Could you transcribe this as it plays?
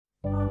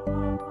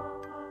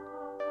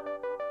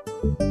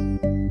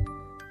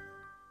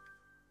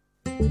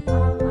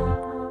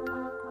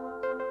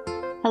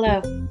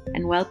Hello,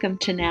 and welcome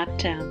to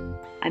Naptown.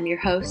 I'm your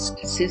host,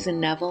 Susan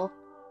Neville,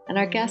 and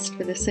our guest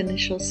for this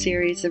initial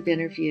series of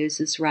interviews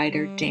is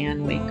writer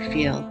Dan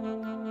Wakefield.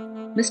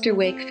 Mr.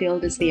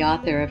 Wakefield is the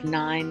author of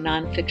 9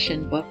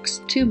 nonfiction books,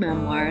 2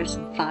 memoirs,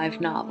 and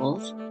 5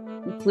 novels,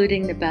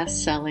 including the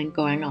best-selling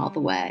Going All the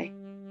Way.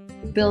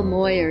 Bill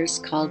Moyers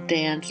called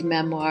Dan's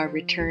memoir,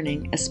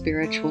 Returning, A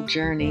Spiritual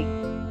Journey,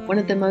 one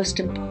of the most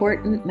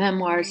important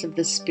memoirs of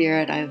the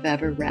spirit I've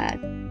ever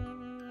read.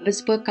 Of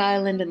his book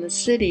Island in the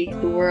City,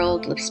 The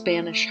World of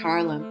Spanish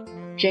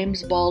Harlem,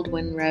 James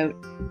Baldwin wrote,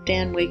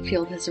 Dan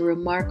Wakefield has a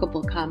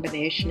remarkable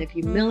combination of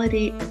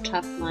humility and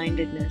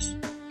tough-mindedness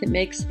that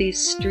makes these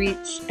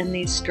streets and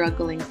these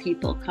struggling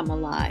people come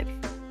alive.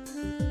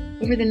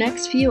 Over the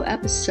next few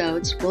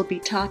episodes, we'll be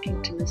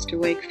talking to Mr.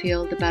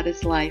 Wakefield about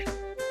his life,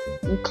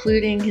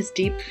 including his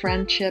deep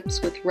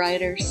friendships with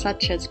writers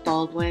such as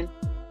Baldwin,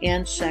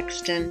 Anne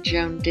Sexton,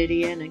 Joan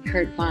Didion, and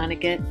Kurt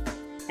Vonnegut,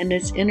 and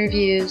his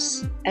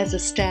interviews as a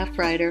staff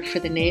writer for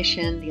The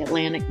Nation, The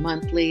Atlantic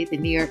Monthly, The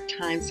New York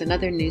Times, and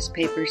other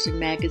newspapers and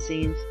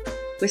magazines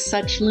with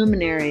such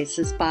luminaries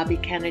as Bobby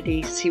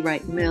Kennedy, C.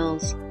 Wright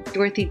Mills,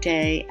 Dorothy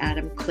Day,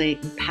 Adam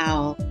Clayton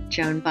Powell,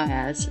 Joan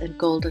Baez, and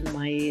Golda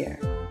Meir,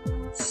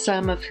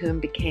 some of whom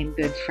became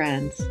good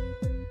friends.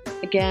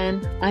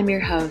 Again, I'm your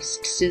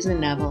host, Susan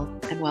Neville,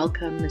 and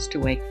welcome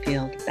Mr.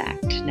 Wakefield back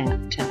to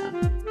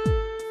Naptown.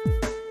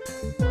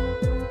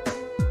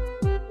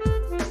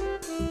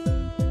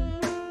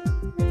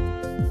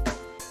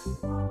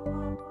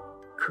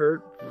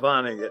 Kurt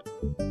Vonnegut,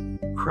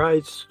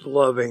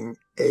 Christ-loving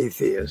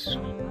atheist.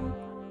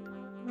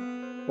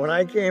 When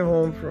I came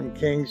home from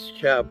King's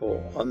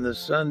Chapel on the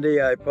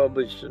Sunday, I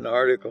published an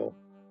article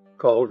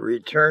called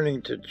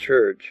Returning to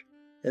Church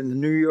in the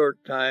New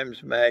York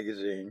Times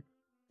Magazine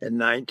in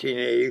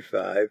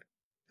 1985.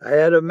 I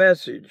had a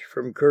message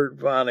from Kurt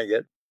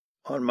Vonnegut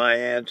on my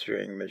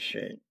answering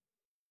machine.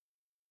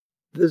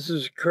 "This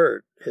is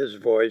Kurt," his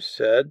voice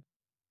said.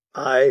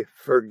 "I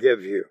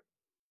forgive you."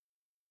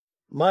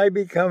 My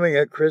becoming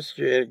a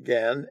Christian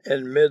again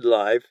in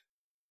midlife,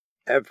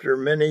 after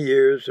many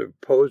years of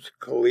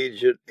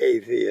post-collegiate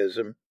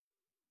atheism,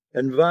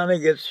 and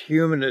Vonnegut's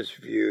humanist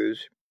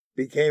views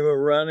became a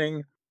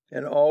running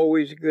and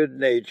always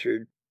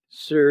good-natured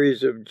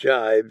series of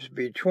jibes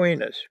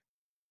between us.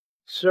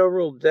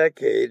 Several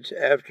decades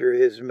after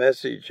his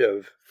message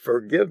of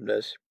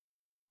forgiveness,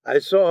 I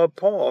saw a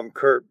poem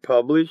Kurt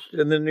published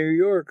in the New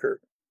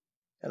Yorker,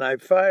 and I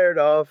fired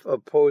off a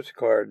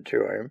postcard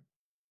to him.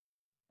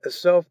 A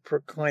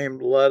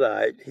self-proclaimed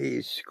Luddite,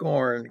 he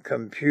scorned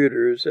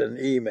computers and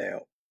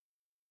email.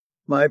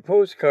 My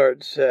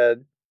postcard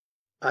said,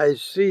 "I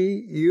see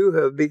you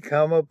have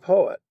become a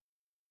poet.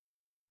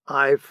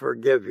 I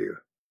forgive you."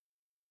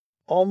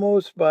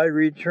 Almost by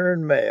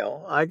return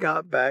mail, I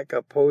got back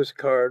a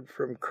postcard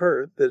from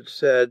Kurt that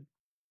said,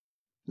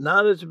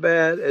 "Not as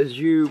bad as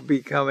you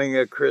becoming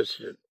a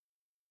Christian."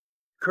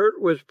 Kurt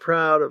was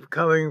proud of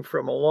coming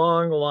from a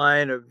long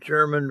line of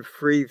German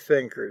free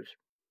thinkers.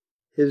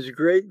 His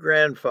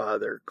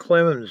great-grandfather,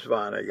 Clemens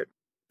Vonnegut,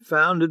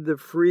 founded the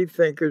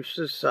Freethinkers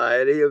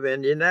Society of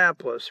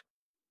Indianapolis,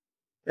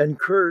 and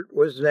Kurt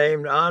was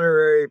named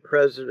honorary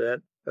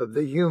president of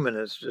the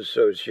Humanist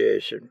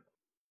Association.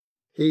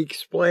 He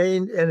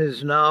explained in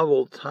his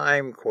novel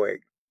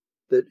Timequake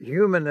that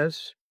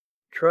humanists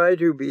try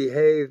to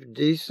behave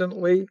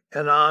decently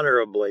and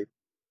honorably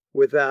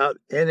without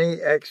any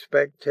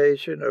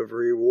expectation of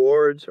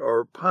rewards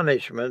or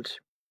punishments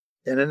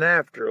in an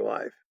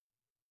afterlife.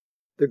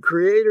 The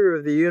creator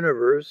of the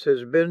universe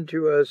has been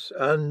to us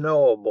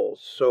unknowable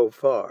so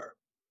far.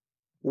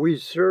 We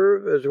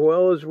serve as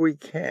well as we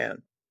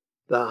can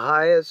the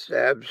highest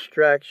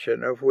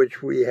abstraction of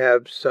which we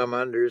have some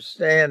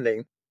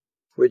understanding,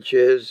 which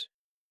is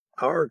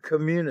our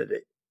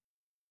community.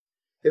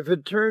 If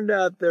it turned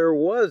out there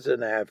was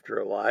an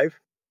afterlife,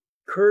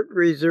 Kurt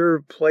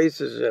reserved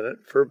places in it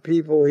for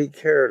people he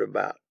cared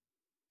about,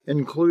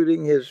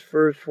 including his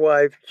first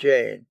wife,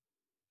 Jane,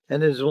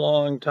 and his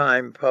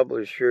longtime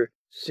publisher,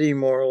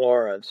 Seymour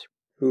Lawrence,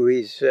 who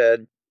he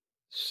said,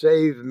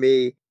 saved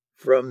me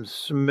from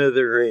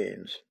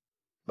smithereens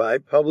by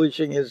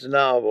publishing his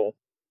novel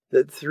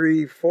that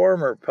 3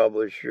 former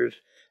publishers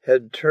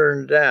had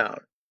turned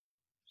down,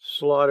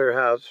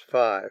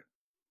 Slaughterhouse-Five,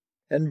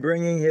 and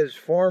bringing his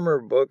former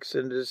books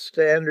into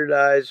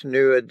standardized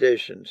new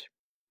editions.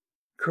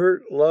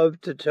 Kurt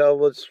loved to tell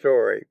the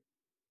story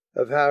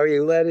of how he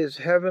let his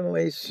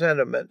heavenly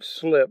sentiment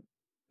slip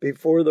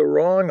before the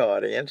wrong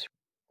audience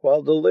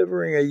while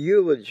delivering a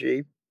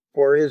eulogy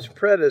for his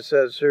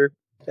predecessor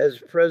as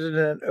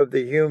president of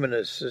the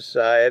Humanist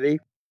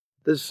Society,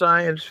 the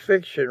science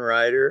fiction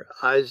writer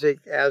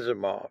Isaac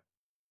Asimov.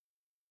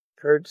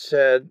 Kurt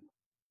said,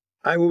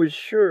 "I was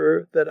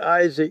sure that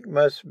Isaac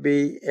must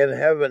be in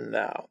heaven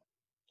now,"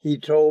 he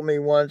told me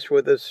once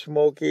with a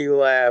smoky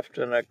laugh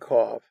and a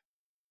cough.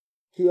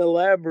 He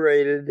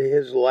elaborated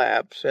his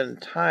lapse in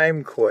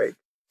Timequake,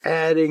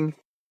 adding,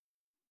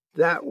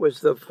 That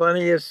was the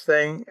funniest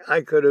thing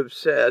I could have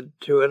said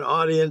to an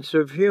audience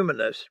of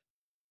humanists.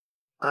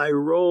 I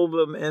rolled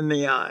them in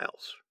the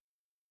aisles.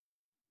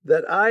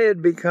 That I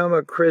had become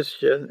a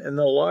Christian in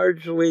the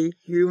largely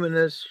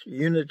humanist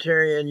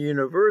Unitarian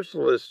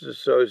Universalist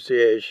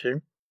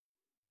Association.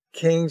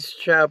 King's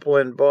Chapel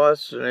in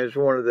Boston is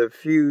one of the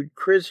few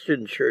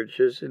Christian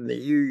churches in the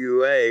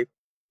UUA,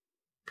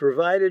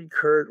 provided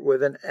Kurt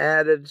with an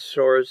added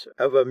source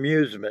of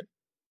amusement.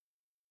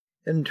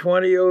 In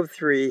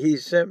 2003, he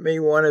sent me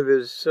one of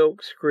his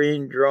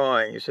silkscreen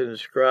drawings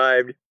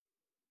inscribed,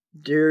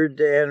 "Dear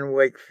Dan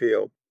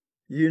Wakefield,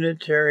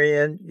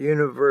 Unitarian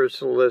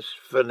Universalist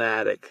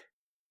fanatic."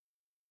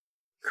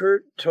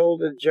 Kurt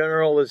told the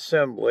General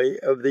Assembly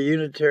of the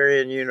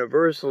Unitarian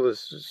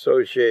Universalist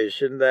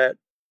Association that,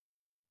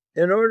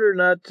 in order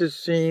not to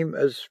seem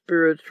a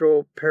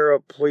spiritual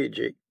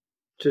paraplegic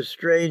to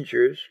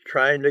strangers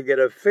trying to get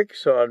a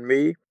fix on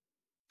me,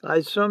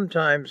 I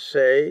sometimes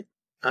say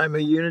I'm a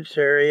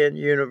Unitarian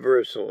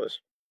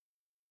Universalist.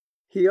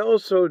 He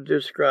also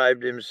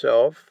described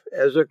himself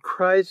as a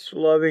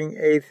Christ-loving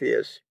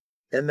atheist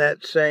in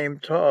that same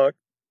talk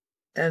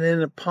and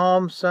in a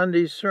Palm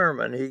Sunday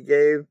sermon he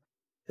gave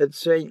at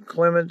St.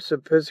 Clement's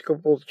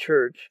Episcopal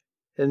Church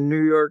in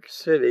New York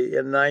City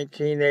in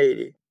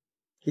 1980.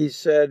 He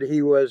said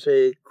he was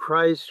a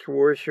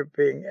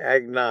Christ-worshiping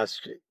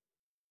agnostic.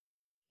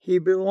 He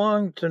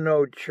belonged to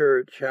no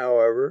church,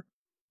 however,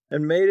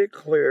 and made it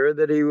clear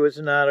that he was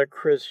not a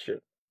Christian.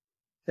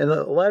 In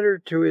a letter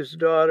to his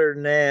daughter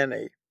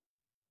Nanny,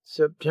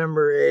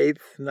 September 8,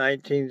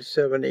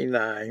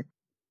 1979,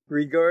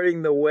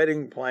 regarding the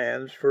wedding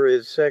plans for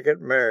his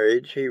second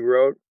marriage, he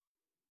wrote,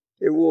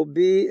 "It will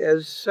be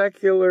as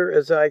secular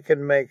as I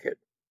can make it,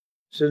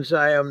 since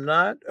I am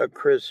not a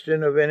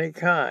Christian of any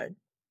kind,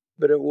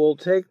 but it will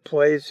take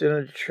place in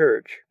a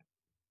church,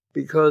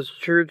 because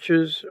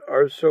churches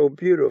are so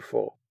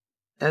beautiful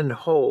and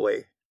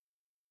holy."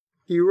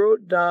 He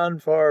wrote Don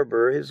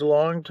Farber, his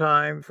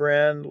longtime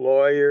friend,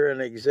 lawyer,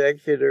 and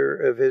executor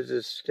of his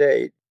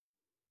estate,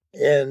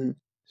 in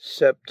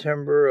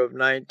September of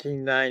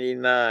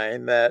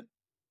 1999 that,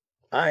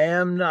 "I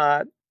am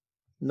not,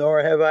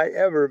 nor have I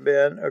ever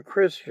been, a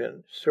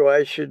Christian, so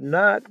I should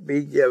not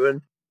be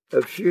given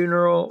a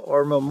funeral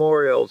or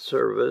memorial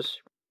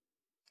service,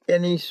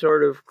 any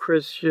sort of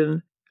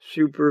Christian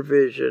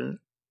supervision,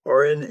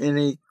 or in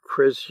any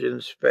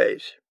Christian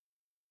space."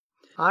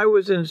 I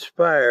was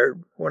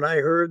inspired when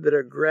I heard that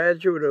a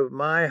graduate of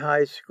my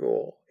high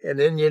school in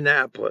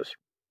Indianapolis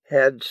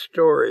had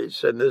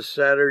stories in the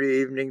Saturday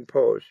Evening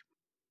Post,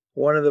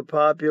 one of the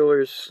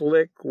popular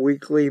slick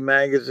weekly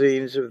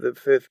magazines of the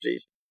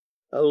 50s,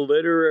 a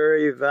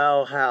literary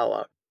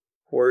Valhalla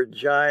where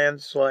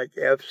giants like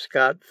F.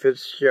 Scott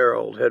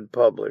Fitzgerald had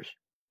published.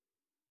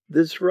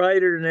 This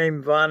writer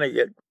named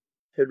Vonnegut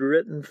had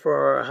written for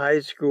our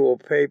high school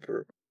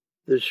paper,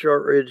 the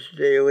Shortridge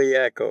Daily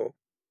Echo,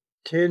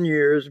 10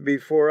 years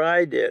before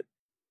I did,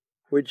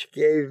 which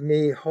gave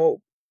me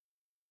hope.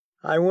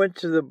 I went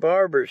to the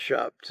barber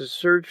shop to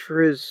search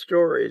for his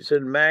stories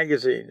in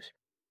magazines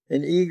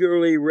and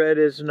eagerly read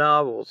his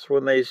novels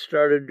when they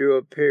started to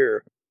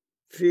appear,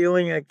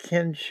 feeling a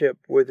kinship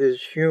with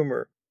his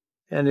humor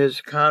and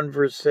his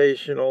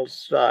conversational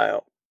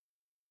style.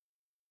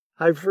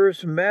 I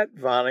first met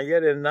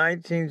Vonnegut in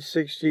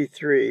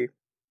 1963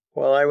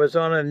 while I was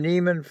on a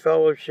Nieman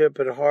Fellowship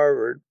at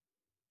Harvard,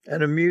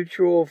 and a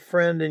mutual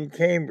friend in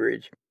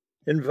Cambridge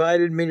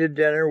invited me to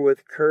dinner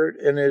with Kurt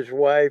and his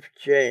wife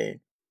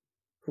Jane,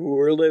 who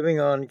were living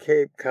on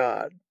Cape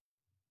Cod.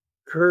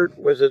 Kurt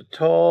was a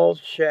tall,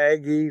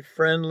 shaggy,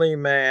 friendly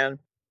man,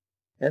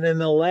 and in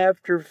the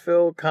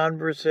laughter-filled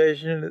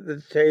conversation at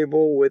the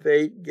table with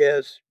 8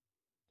 guests,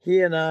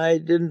 he and I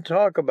didn't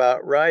talk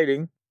about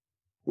writing.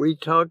 We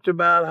talked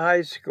about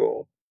high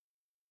school.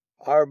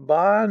 Our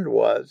bond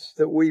was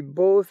that we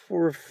both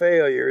were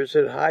failures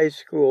at high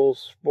school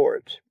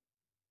sports.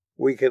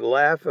 We could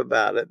laugh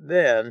about it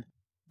then,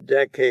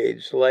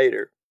 decades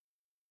later.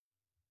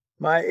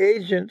 My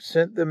agent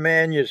sent the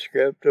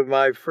manuscript of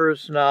my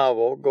first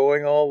novel,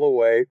 going all the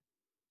way,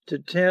 to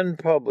 10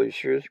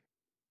 publishers,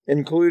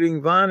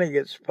 including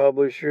Vonnegut's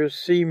publisher,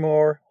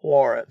 Seymour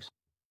Lawrence.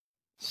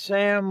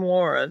 Sam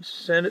Lawrence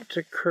sent it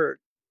to Kurt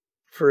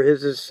for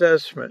his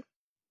assessment,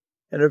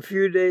 and a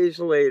few days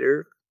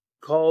later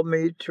called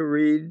me to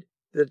read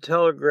the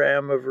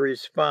telegram of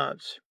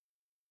response.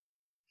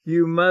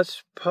 "You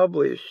must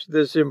publish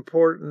this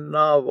important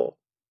novel.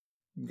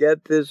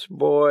 Get this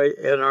boy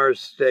in our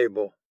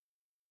stable."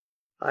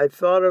 I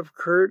thought of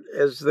Kurt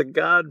as the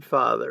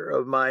godfather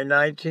of my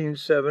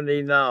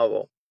 1970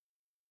 novel,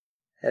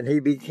 and he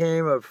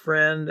became a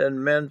friend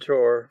and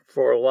mentor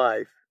for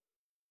life.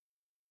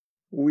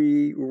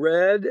 We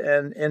read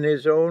and, in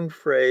his own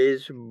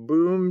phrase,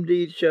 boomed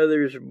each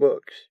other's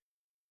books.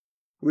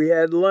 We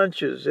had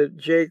lunches at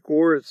Jake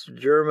Worth's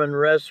German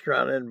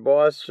restaurant in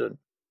Boston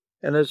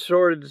and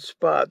assorted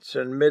spots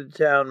in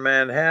Midtown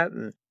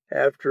Manhattan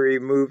after he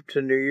moved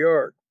to New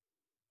York,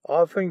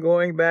 often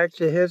going back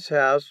to his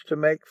house to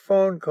make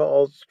phone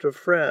calls to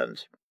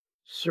friends,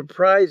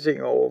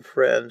 Surprising old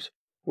friends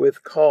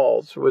with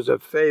calls was a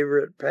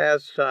favorite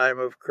pastime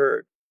of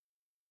Kurt.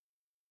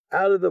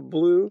 Out of the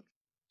blue,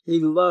 he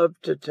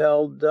loved to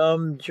tell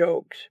dumb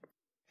jokes,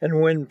 and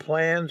when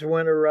plans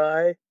went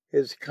awry,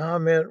 his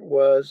comment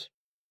was,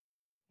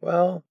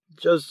 "Well,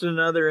 just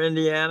another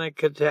Indiana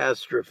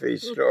catastrophe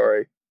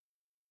story."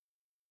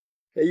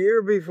 A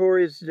year before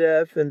his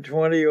death in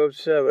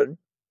 2007,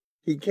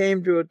 he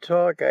came to a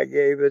talk I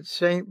gave at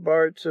St.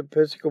 Bart's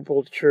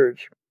Episcopal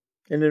Church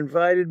and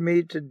invited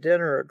me to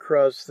dinner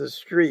across the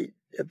street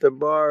at the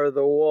bar of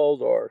the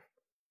Waldorf.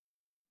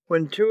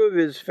 When two of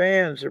his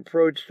fans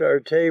approached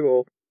our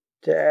table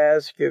to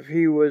ask if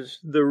he was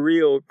the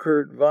real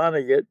Kurt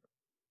Vonnegut,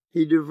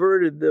 he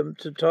diverted them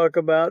to talk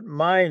about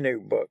my new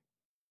book.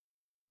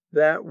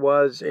 That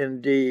was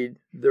indeed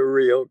the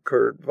real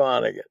Kurt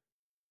Vonnegut.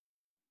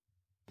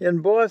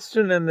 In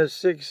Boston in the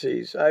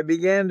 60s, I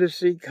began to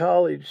see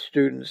college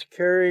students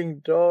carrying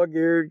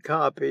dog-eared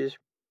copies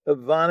of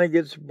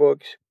Vonnegut's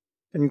books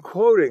and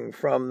quoting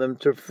from them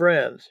to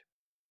friends.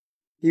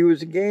 He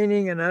was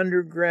gaining an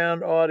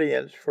underground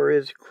audience for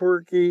his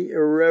quirky,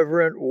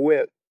 irreverent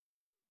wit,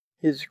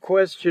 his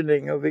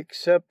questioning of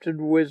accepted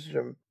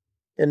wisdom,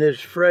 and his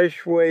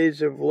fresh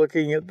ways of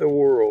looking at the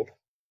world.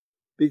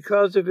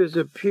 Because of his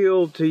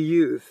appeal to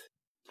youth,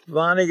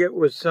 Vonnegut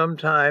was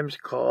sometimes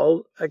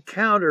called a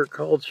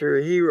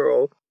counterculture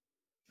hero,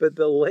 but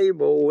the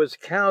label was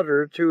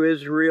counter to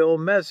his real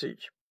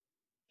message.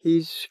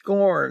 He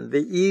scorned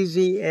the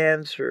easy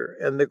answer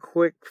and the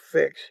quick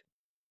fix,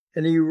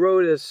 and he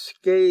wrote a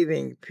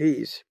scathing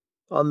piece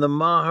on the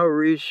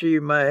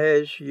Maharishi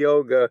Mahesh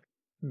Yoga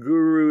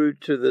Guru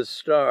to the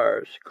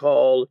Stars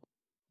called,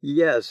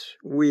 "Yes,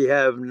 We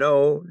Have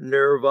No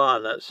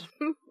Nirvanas."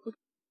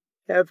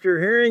 After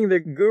hearing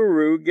the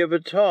guru give a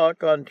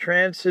talk on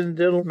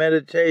transcendental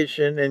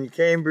meditation in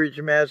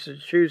Cambridge,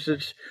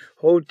 Massachusetts'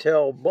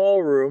 hotel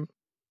ballroom,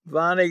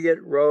 Vonnegut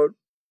wrote,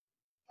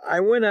 "I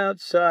went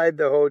outside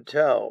the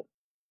hotel,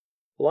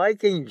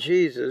 liking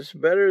Jesus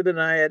better than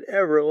I had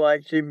ever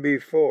liked him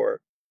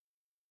before.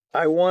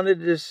 I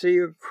wanted to see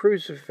a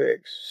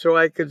crucifix so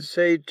I could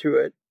say to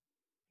it,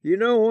 'You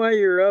know why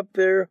you're up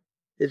there?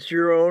 It's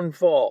your own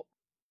fault.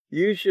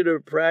 You should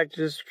have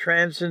practiced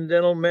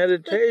transcendental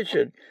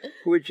meditation,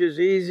 which is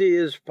easy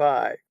as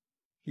pie.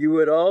 You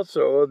would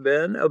also have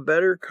been a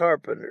better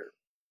carpenter."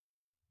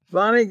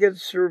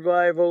 Vonnegut's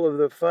survival of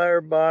the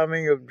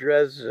firebombing of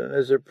Dresden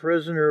as a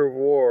prisoner of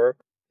war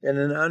in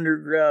an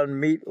underground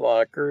meat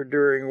locker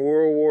during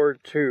World War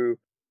II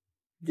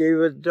gave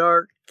a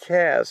dark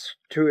cast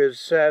to his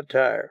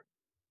satire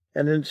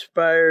and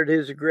inspired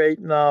his great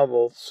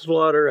novel,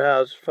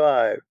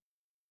 Slaughterhouse-Five.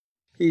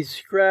 He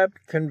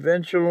scrapped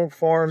conventional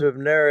forms of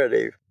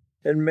narrative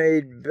and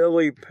made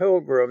Billy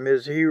Pilgrim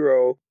his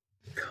hero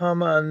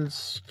come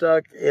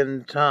unstuck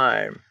in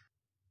time,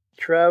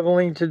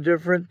 traveling to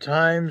different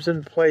times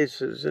and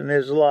places in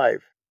his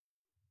life: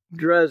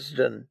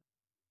 Dresden,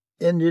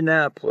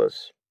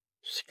 Indianapolis,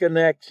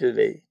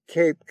 Schenectady,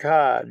 Cape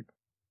Cod,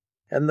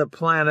 and the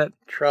planet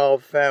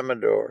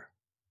Tralfamadore.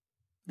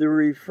 The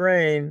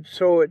refrain,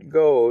 "So it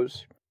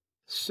goes,"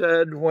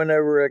 said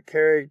whenever a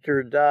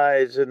character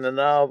dies in the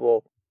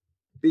novel,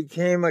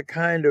 became a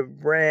kind of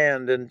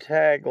brand and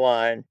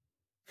tagline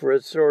for a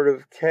sort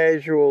of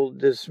casual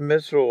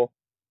dismissal,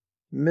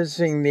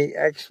 missing the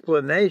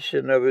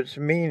explanation of its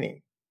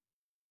meaning.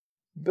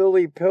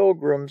 Billy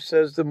Pilgrim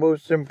says the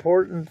most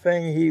important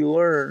thing he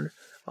learned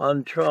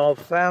on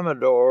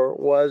Tralfamadore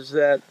was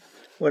that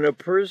when a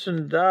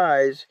person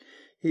dies,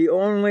 he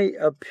only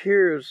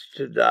appears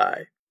to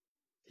die.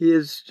 He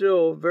is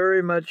still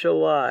very much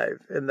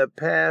alive in the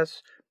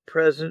past,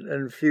 present,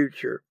 and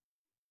future.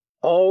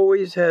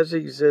 Always has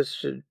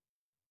existed,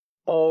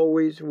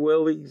 always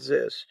will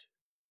exist.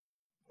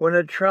 When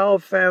a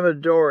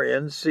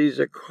Tralfamadorian sees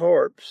a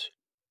corpse,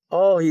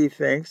 all he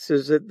thinks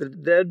is that the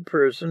dead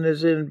person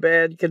is in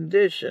bad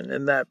condition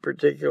in that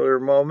particular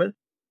moment,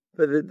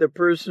 but that the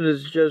person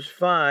is just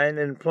fine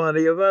in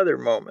plenty of other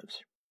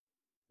moments.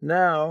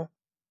 Now,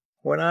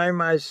 when I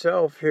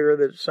myself hear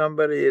that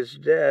somebody is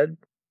dead,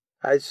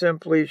 I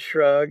simply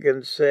shrug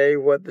and say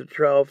what the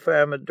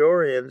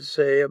Tralfamadorians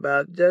say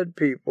about dead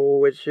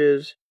people, which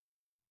is,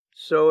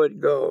 "So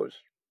it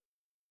goes."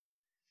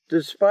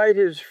 Despite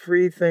his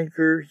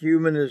freethinker,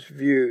 humanist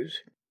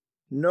views,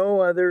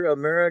 no other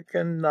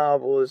American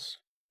novelist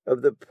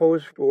of the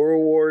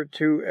post-World War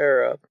II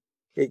era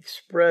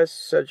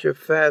expressed such a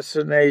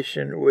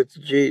fascination with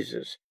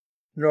Jesus,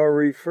 nor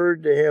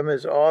referred to him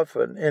as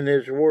often in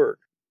his work,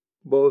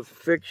 both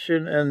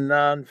fiction and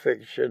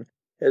nonfiction,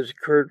 as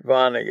Kurt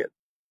Vonnegut.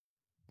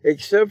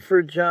 Except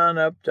for John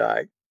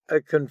Updike,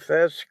 a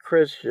confessed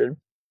Christian,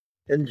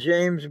 and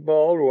James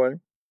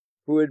Baldwin,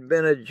 who had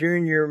been a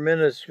junior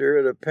minister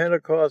at a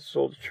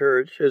Pentecostal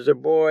church as a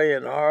boy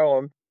in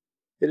Harlem,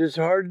 it is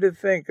hard to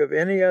think of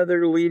any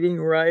other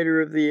leading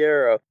writer of the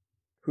era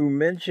who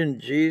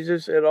mentioned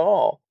Jesus at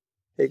all,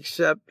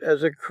 except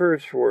as a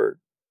curse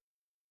word.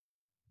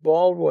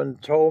 Baldwin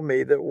told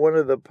me that one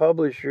of the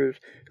publishers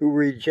who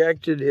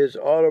rejected his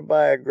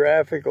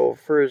autobiographical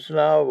first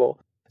novel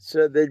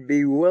said they'd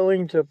be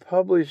willing to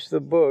publish the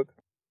book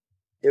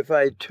if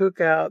I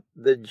took out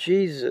the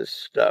Jesus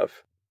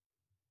stuff.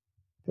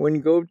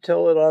 When Go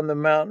Tell It on the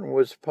Mountain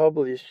was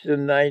published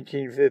in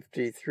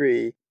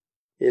 1953,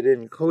 it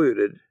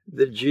included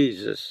the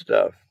Jesus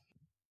stuff.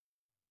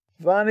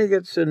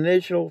 Vonnegut's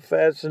initial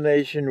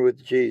fascination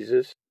with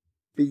Jesus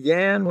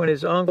began when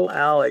his uncle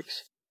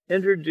Alex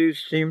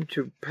introduced him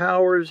to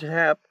Powers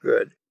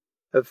Hapgood,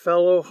 a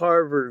fellow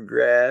Harvard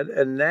grad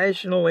and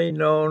nationally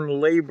known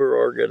labor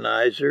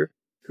organizer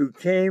who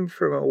came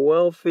from a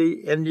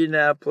wealthy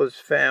Indianapolis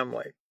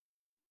family.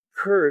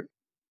 Kurt,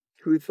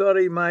 who thought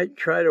he might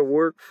try to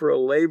work for a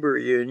labor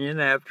union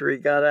after he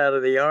got out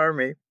of the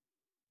Army,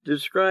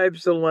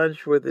 describes the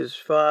lunch with his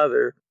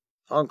father,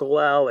 Uncle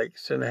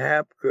Alex, and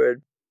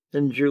Hapgood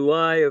in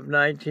July of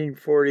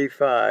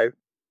 1945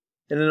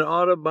 in an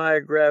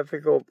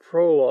autobiographical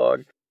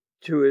prologue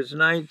to his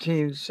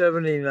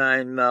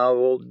 1979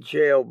 novel,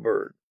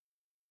 Jailbird.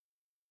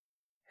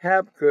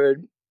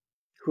 Hapgood,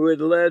 who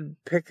had led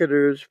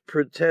picketers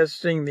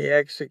protesting the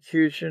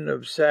execution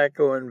of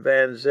Sacco and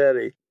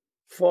Vanzetti,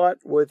 fought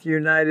with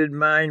United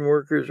Mine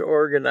Workers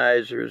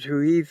organizers who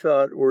he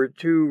thought were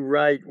too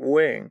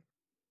right-wing,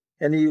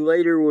 and he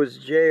later was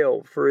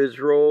jailed for his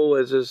role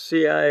as a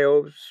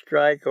CIO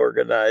strike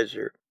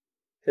organizer,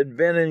 had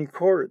been in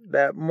court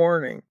that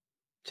morning,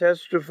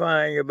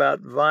 testifying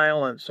about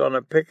violence on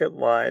a picket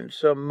line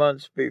some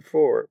months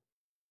before.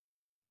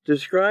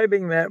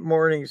 Describing that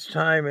morning's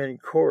time in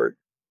court,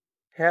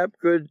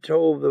 Hapgood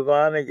told the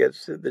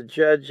Vonneguts that the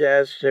judge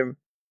asked him,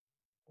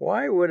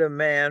 "Why would a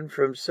man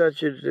from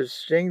such a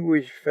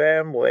distinguished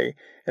family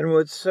and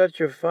with such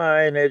a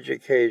fine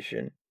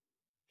education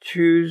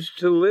choose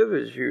to live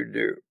as you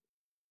do?"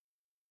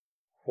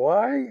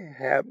 "Why?"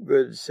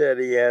 Hapgood said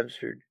he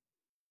answered.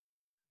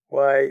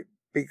 "Why,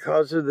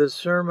 because of the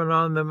Sermon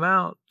on the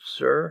Mount,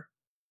 sir."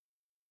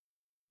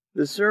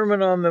 The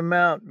Sermon on the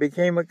Mount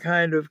became a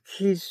kind of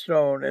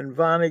keystone in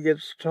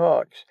Vonnegut's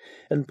talks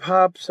and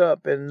pops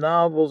up in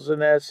novels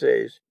and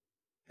essays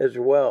as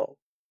well.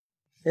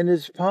 In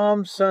his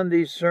Palm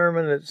Sunday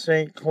sermon at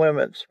St.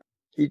 Clement's,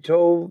 he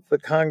told the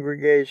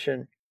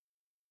congregation,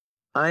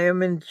 "I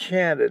am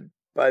enchanted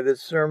by the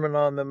Sermon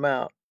on the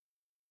Mount.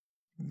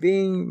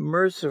 Being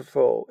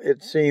merciful,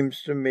 it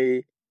seems to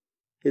me,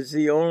 is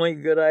the only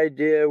good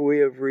idea we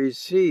have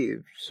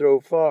received so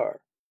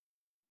far.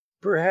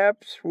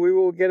 Perhaps we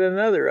will get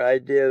another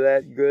idea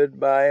that good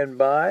by and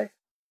by,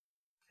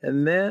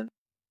 and then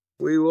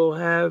we will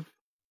have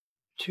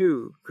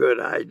two good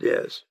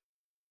ideas."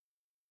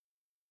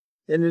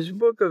 In his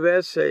book of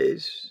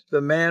essays,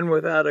 The Man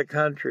Without a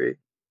Country,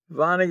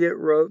 Vonnegut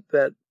wrote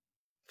that,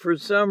 for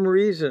some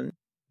reason,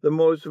 the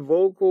most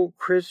vocal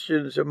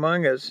Christians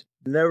among us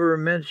never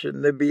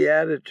mention the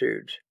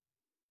Beatitudes,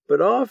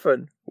 but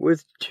often,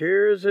 with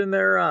tears in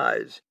their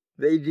eyes,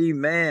 they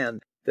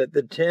demand that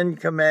the 10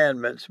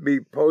 Commandments be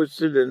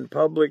posted in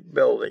public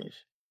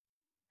buildings.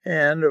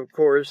 And, of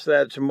course,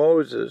 that's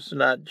Moses,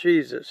 not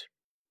Jesus.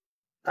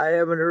 I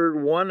haven't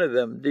heard one of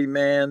them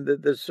demand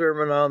that the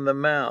Sermon on the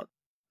Mount,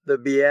 the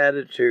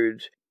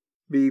Beatitudes,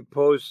 be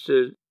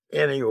posted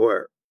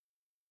anywhere.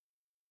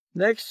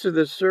 Next to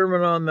the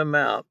Sermon on the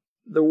Mount,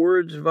 the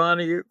words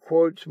Vonnegut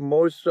quotes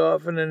most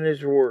often in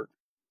his work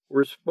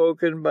were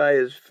spoken by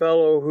his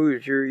fellow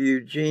Hoosier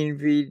Eugene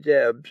V.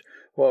 Debs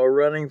while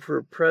running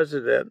for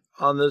president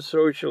on the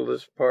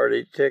Socialist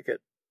Party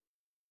ticket.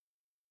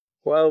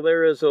 "While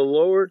there is a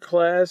lower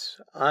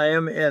class, I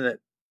am in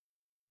it.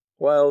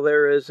 While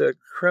there is a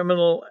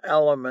criminal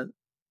element,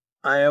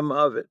 I am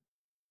of it.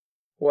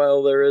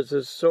 While there is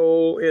a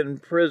soul in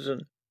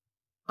prison,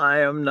 I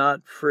am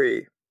not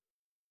free."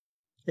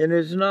 In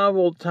his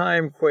novel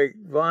Timequake,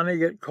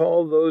 Vonnegut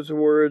called those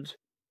words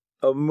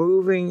a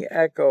moving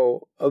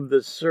echo of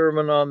the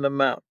Sermon on the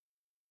Mount.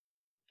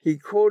 He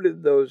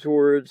quoted those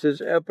words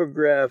as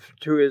epigraph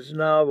to his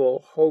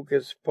novel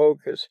Hocus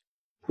Pocus,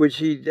 which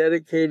he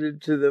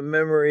dedicated to the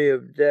memory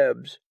of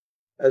Debs,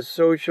 a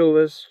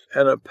socialist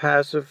and a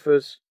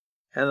pacifist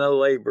and a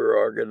labor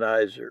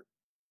organizer.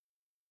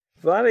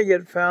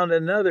 Vonnegut found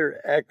another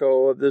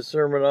echo of the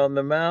Sermon on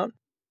the Mount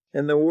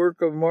in the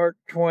work of Mark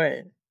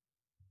Twain.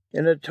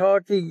 In a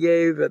talk he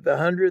gave at the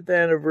 100th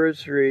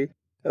anniversary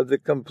of the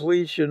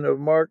completion of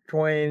Mark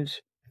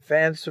Twain's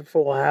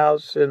fanciful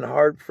house in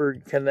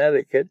Hartford,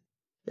 Connecticut,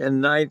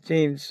 in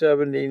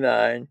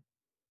 1979,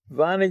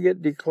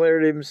 Vonnegut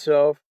declared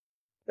himself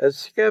a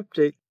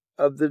skeptic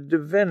of the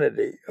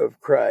divinity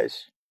of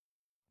Christ,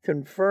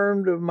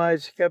 confirmed of my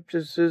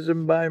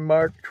skepticism by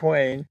Mark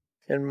Twain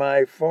in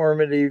my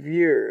formative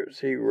years,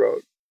 he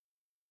wrote.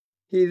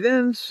 He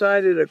then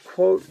cited a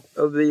quote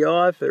of the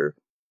author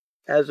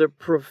as a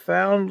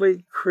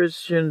profoundly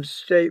Christian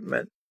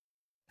statement,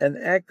 an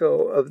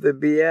echo of the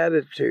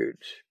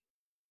Beatitudes.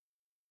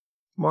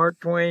 Mark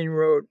Twain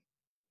wrote,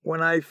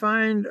 "When I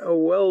find a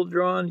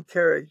well-drawn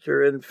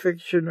character in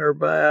fiction or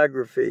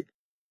biography,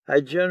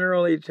 I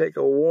generally take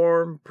a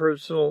warm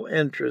personal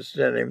interest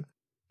in him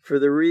for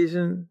the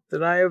reason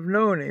that I have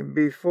known him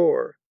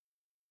before,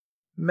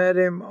 met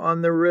him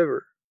on the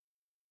river.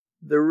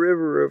 The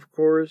river, of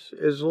course,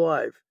 is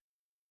life.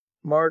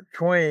 Mark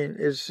Twain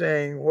is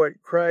saying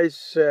what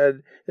Christ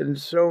said in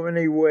so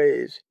many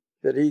ways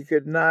that he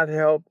could not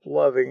help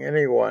loving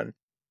anyone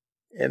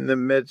in the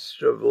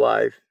midst of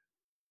life.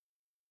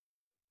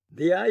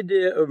 The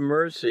idea of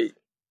mercy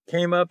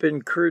came up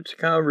in Kurt's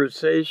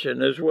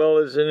conversation as well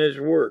as in his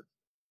work.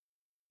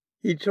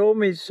 He told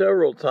me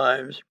several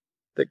times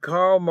that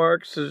Karl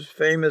Marx's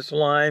famous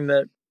line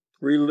that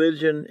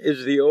religion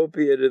is the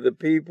opiate of the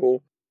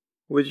people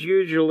was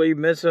usually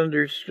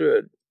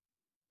misunderstood.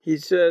 He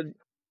said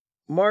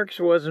Marx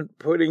wasn't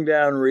putting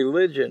down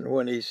religion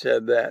when he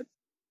said that.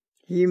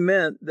 He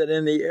meant that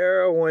in the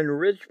era when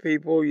rich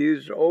people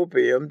used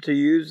opium to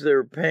ease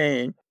their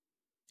pain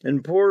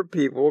and poor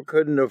people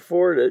couldn't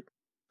afford it,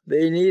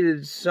 they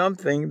needed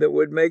something that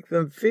would make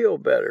them feel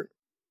better.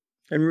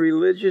 And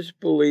religious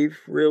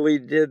belief really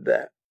did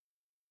that.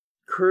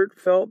 Kurt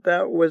felt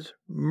that was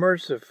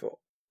merciful.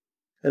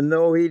 And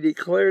though he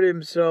declared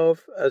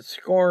himself a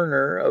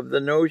scorner of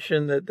the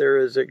notion that there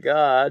is a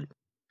God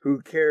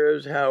who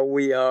cares how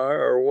we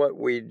are or what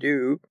we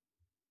do,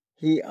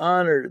 he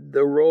honored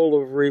the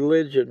role of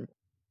religion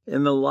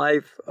in the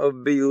life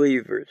of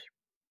believers.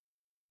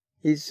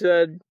 He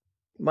said,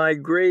 "My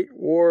great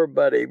war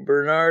buddy,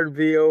 Bernard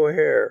V.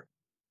 O'Hare,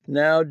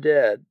 now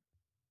dead,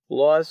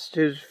 lost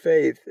his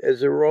faith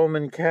as a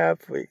Roman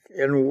Catholic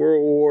in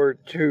World War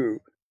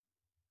II.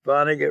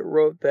 Vonnegut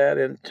wrote that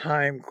in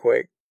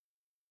Timequake.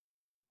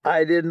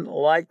 I didn't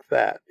like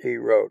that, he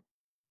wrote.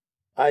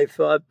 I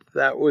thought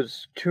that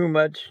was too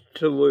much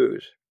to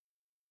lose.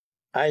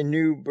 I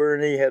knew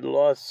Bernie had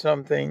lost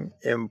something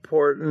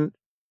important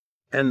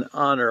and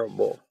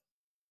honorable."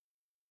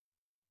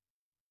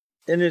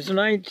 In his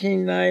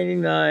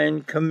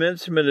 1999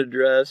 commencement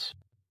address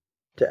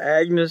to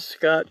Agnes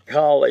Scott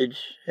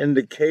College in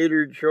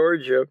Decatur,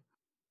 Georgia,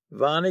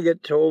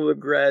 Vonnegut told the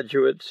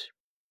graduates,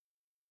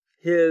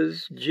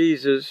 "His,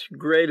 Jesus'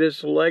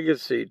 greatest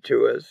legacy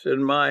to us,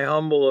 in my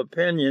humble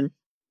opinion,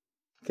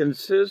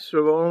 consists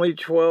of only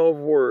 12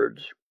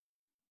 words.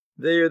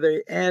 They are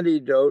the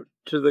antidote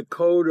to the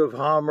Code of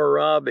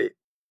Hammurabi,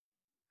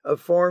 a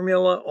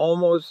formula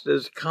almost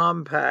as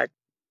compact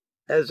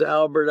as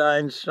Albert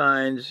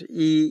Einstein's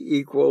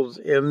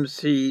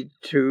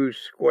E=mc²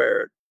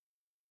 squared.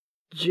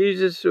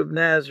 Jesus of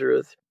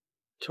Nazareth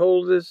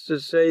told us to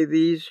say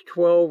these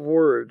 12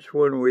 words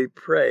when we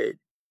prayed.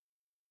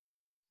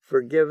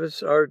 Forgive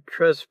us our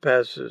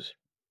trespasses,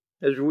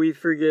 as we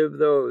forgive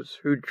those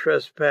who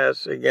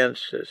trespass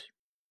against us."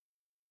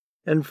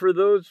 And for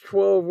those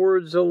 12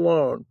 words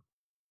alone,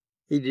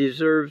 he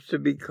deserves to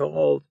be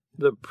called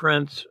the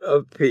Prince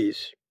of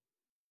Peace.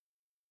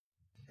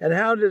 And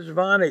how does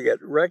Vonnegut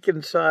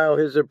reconcile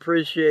his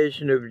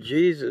appreciation of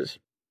Jesus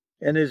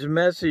and his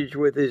message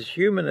with his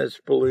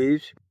humanist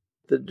beliefs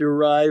that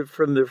derive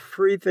from the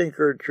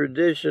freethinker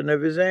tradition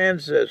of his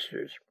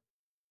ancestors?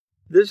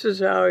 This is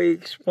how he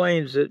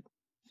explains it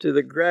to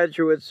the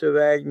graduates of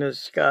Agnes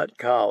Scott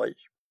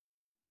College.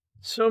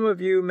 Some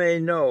of you may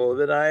know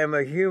that I am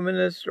a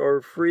humanist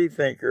or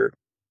freethinker,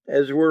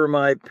 as were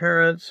my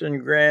parents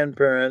and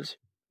grandparents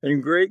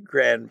and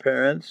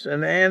great-grandparents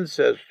and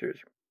ancestors,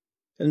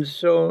 and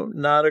so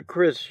not a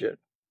Christian.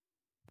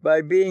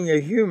 By being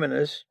a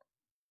humanist,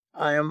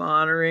 I am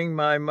honoring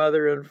my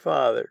mother and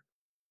father,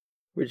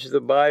 which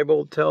the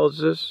Bible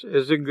tells us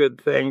is a good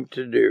thing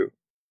to do.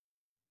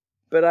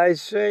 But I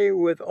say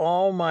with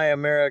all my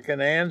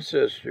American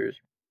ancestors,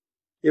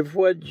 if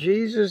what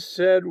Jesus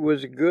said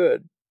was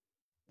good,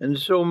 and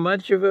so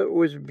much of it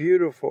was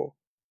beautiful,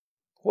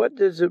 what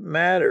does it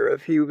matter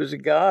if he was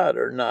God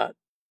or not?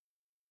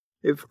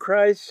 If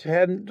Christ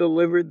hadn't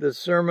delivered the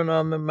Sermon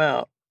on the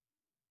Mount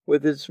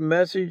with its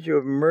message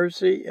of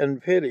mercy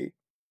and pity,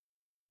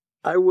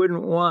 I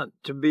wouldn't want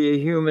to be a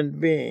human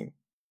being.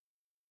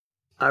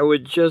 I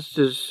would just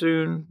as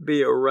soon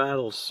be a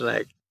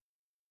rattlesnake.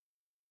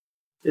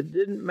 It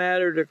didn't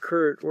matter to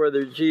Kurt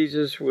whether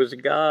Jesus was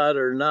God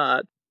or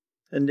not,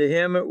 and to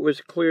him it was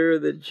clear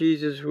that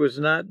Jesus was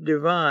not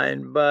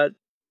divine, but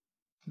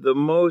the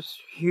most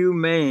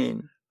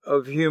humane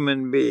of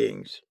human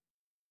beings.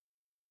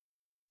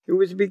 It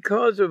was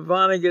because of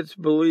Vonnegut's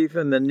belief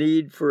in the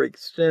need for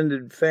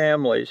extended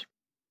families,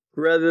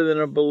 rather than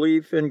a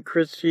belief in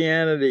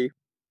Christianity,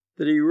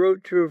 that he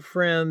wrote to a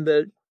friend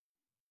that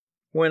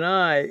when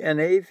I, an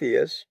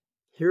atheist,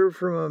 hear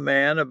from a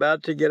man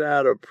about to get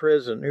out of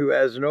prison who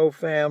has no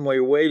family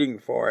waiting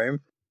for him,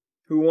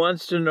 who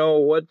wants to know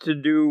what to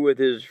do with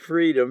his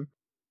freedom,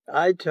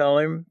 I tell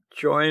him,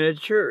 join a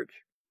church.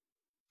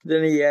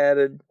 Then he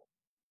added,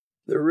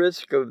 the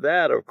risk of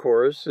that, of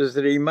course, is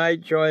that he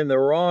might join the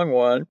wrong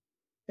one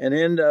and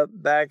end up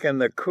back in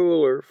the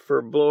cooler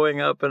for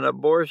blowing up an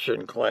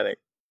abortion clinic.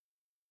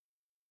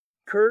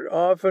 Kurt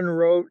often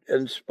wrote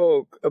and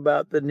spoke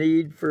about the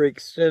need for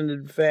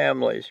extended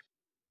families,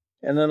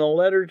 and in a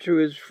letter to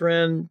his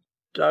friend,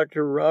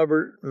 Dr.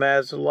 Robert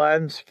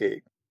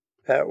Maslansky,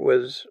 that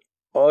was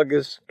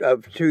August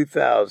of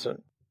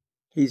 2000,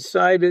 He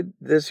cited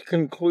this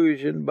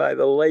conclusion by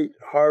the late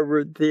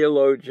Harvard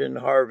theologian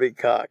Harvey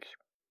Cox.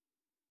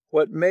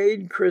 What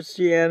made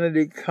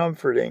Christianity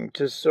comforting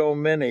to so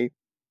many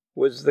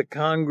was the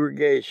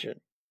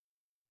congregation.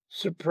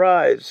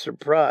 Surprise,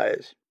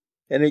 surprise,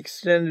 an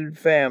extended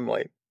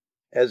family,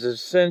 as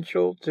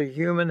essential to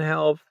human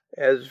health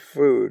as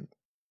food.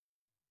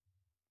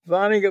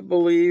 Vonnegut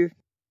believed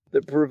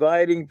that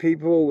providing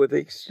people with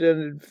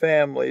extended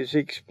families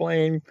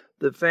explained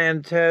the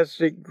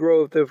fantastic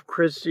growth of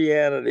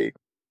Christianity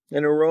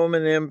in a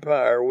Roman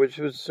Empire which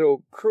was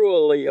so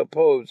cruelly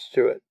opposed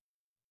to it.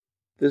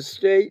 The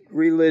state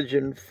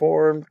religion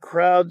formed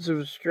crowds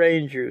of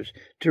strangers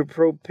to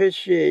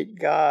propitiate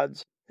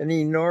gods in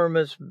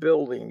enormous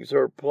buildings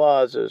or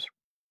plazas.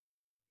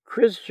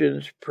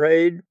 Christians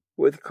prayed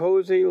with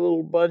cozy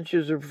little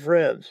bunches of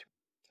friends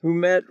who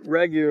met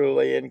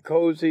regularly in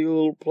cozy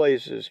little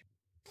places,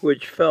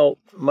 which felt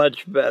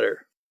much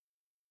better.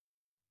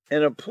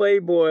 In a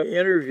Playboy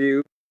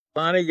interview,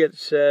 Vonnegut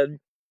said,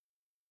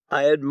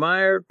 "I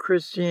admire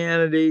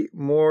Christianity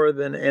more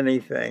than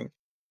anything.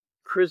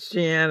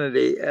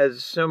 Christianity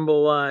as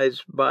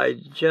symbolized by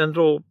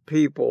gentle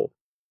people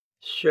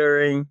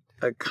sharing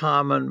a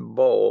common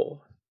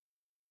bowl."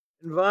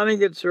 In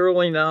Vonnegut's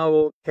early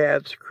novel,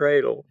 Cat's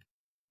Cradle,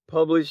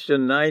 published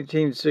in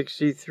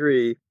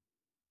 1963,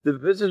 the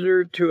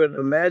visitor to an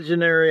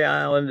imaginary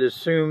island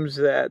assumes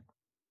that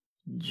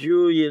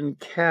Julian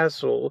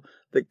Castle,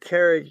 the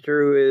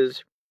character who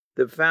is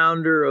the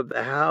founder of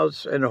the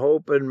House and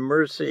Hope and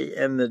Mercy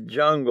in the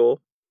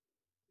Jungle,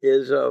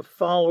 is a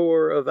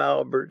follower of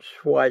Albert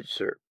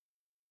Schweitzer.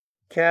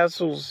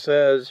 Castle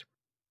says,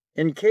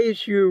 "In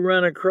case you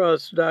run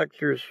across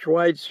Dr.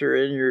 Schweitzer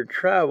in your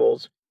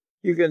travels,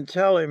 you can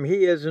tell him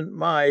he isn't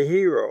my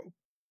hero.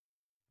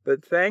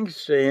 But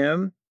thanks to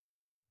him,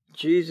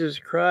 Jesus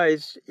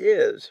Christ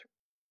is."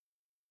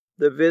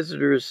 The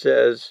visitor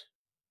says,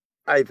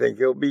 "I think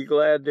he'll be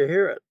glad to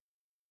hear it."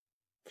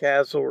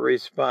 Castle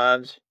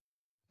responds,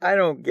 "I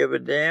don't give a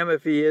damn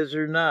if he is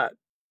or not.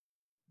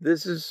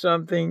 This is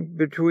something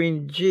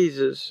between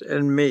Jesus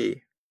and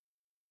me."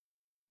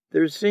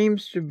 There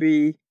seems to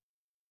be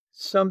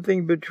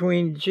something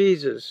between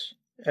Jesus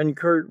and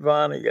Kurt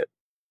Vonnegut,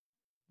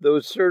 though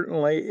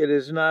certainly it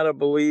is not a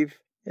belief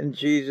in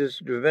Jesus'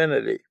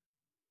 divinity,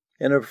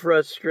 and a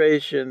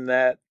frustration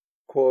that,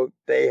 quote,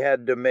 they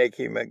had to make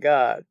him a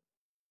god,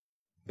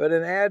 but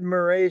an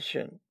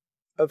admiration,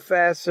 a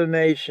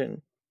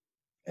fascination,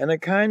 and a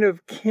kind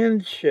of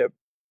kinship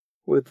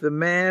with the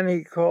man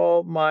he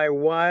called my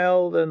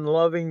wild and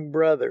loving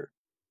brother,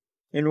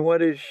 in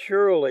what is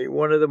surely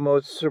one of the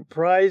most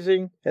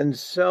surprising and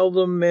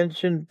seldom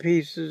mentioned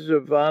pieces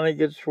of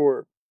Vonnegut's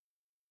work,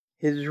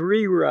 his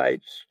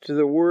rewrites to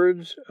the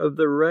words of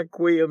the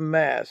Requiem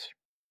Mass.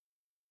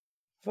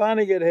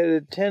 Vonnegut had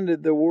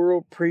attended the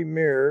world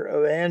premiere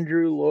of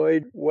Andrew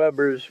Lloyd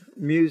Webber's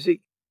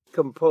music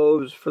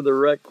composed for the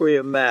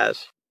Requiem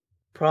Mass,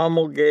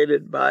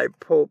 promulgated by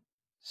Pope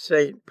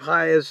St.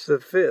 Pius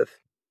V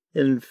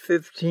in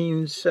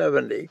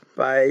 1570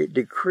 by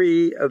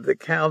decree of the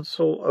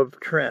Council of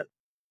Trent.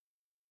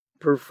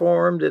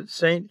 Performed at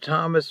St.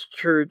 Thomas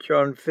Church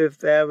on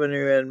Fifth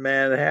Avenue in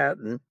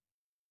Manhattan,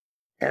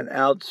 an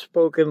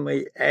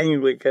outspokenly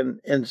Anglican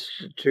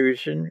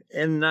institution,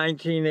 in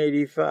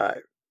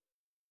 1985.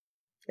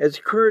 As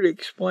Kurt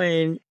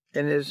explained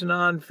in his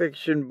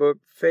nonfiction book,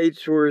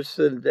 Fate's Worse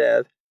Than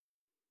Death,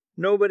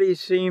 nobody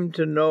seemed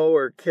to know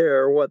or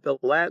care what the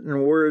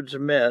Latin words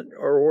meant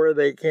or where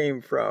they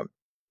came from.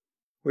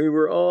 We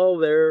were all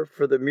there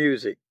for the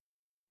music,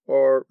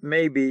 or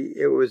maybe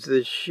it was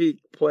the chic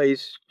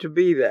place to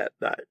be that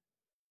night.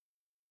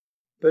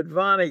 But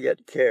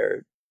Vonnegut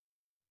cared.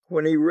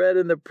 When he read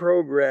in the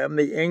program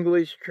the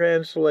English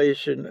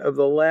translation of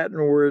the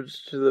Latin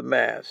words to the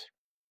Mass,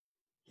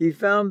 he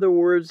found the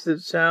words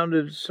that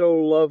sounded so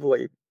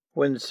lovely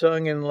when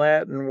sung in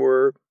Latin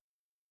were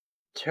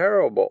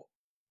terrible,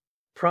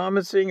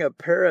 promising a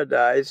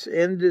paradise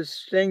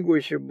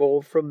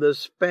indistinguishable from the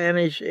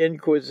Spanish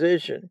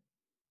Inquisition,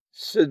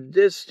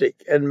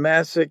 sadistic and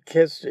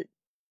masochistic.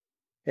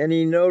 And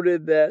he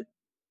noted that,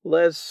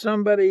 lest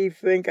somebody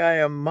think I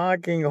am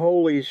mocking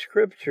Holy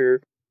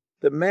Scripture,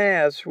 the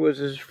Mass was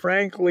as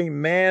frankly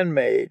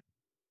man-made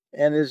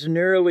and as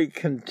nearly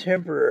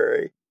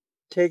contemporary,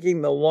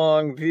 taking the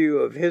long view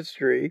of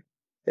history,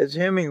 as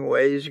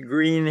Hemingway's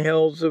Green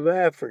Hills of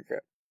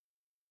Africa.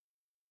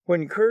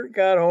 When Kurt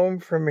got home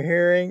from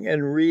hearing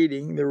and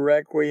reading the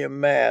Requiem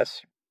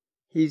Mass,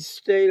 he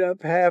stayed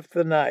up half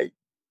the night,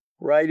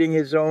 writing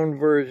his own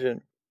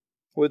version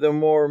with a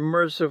more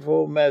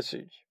merciful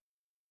message.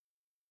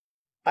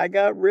 "I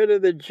got rid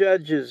of the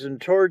judges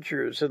and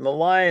tortures and the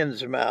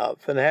lion's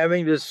mouth and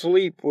having to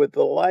sleep with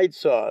the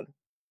lights on."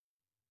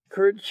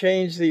 Kurt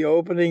changed the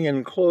opening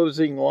and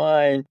closing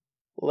line,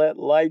 "Let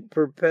light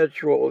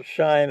perpetual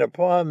shine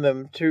upon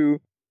them,"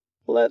 to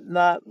 "Let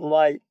not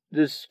light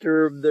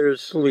disturb their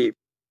sleep."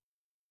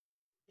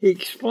 He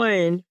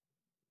explained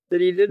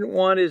that he didn't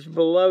want his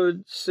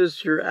beloved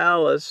sister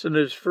Alice and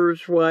his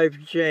first wife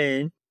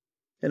Jane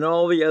and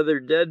all the other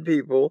dead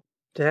people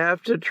to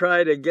have to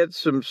try to get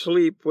some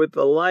sleep with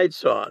the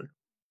lights on.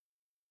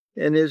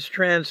 In his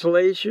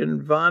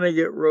translation,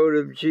 Vonnegut wrote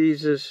of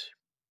Jesus,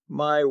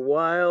 "My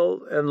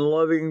wild and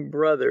loving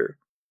brother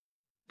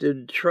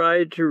did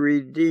try to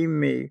redeem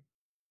me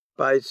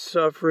by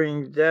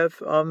suffering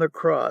death on the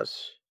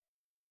cross.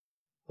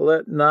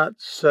 Let not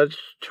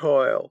such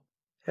toil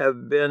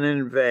have been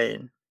in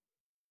vain."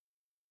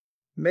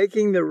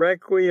 Making the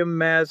Requiem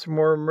Mass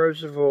more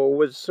merciful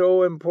was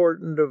so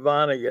important to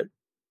Vonnegut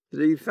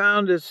that he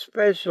found a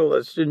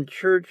specialist in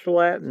Church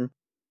Latin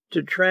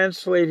to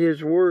translate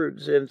his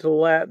words into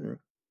Latin,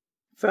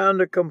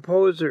 found a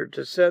composer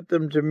to set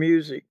them to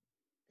music,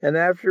 and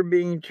after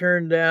being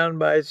turned down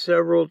by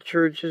several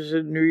churches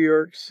in New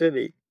York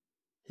City,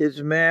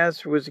 his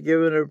Mass was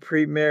given a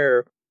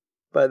premiere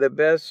by the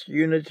best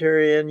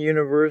Unitarian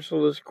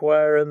Universalist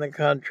choir in the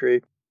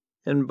country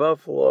in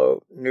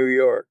Buffalo, New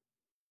York.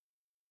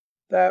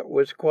 That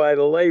was quite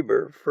a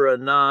labor for a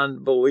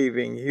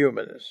non-believing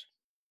humanist.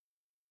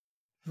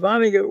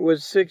 Vonnegut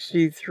was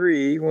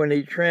 63 when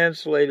he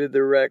translated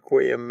the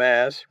Requiem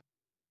Mass,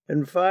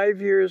 and 5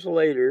 years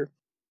later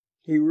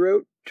he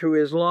wrote to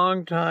his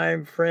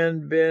longtime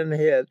friend Ben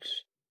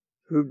Hitz,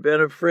 who'd been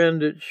a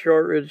friend at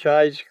Shortridge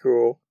High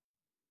School,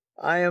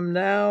 "I am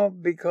now,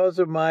 because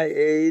of my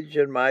age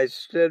and my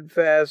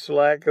steadfast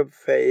lack of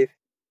faith,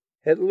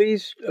 at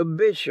least a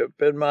bishop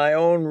in my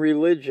own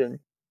religion,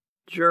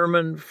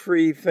 German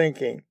free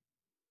thinking,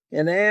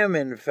 and am,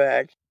 in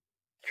fact,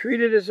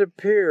 treated as a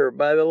peer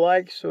by the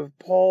likes of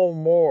Paul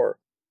Moore,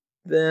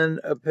 then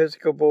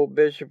Episcopal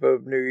Bishop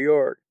of New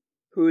York,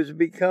 who has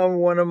become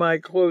one of my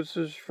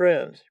closest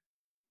friends.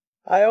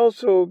 I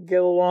also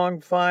get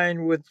along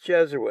fine with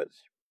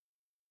Jesuits."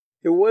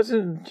 It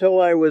wasn't until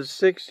I was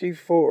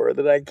 64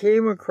 that I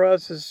came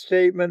across a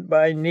statement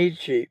by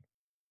Nietzsche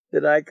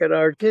that I could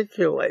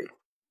articulate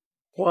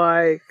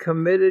why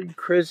committed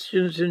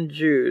Christians and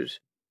Jews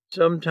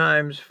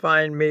sometimes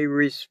find me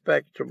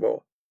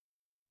respectable.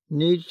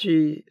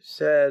 Nietzsche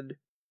said,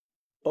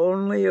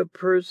 "Only a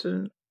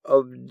person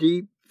of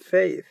deep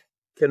faith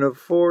can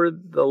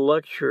afford the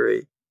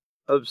luxury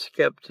of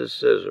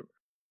skepticism."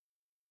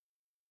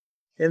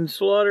 In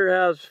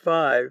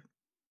Slaughterhouse-Five,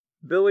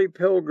 Billy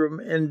Pilgrim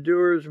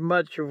endures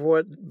much of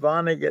what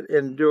Vonnegut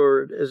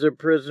endured as a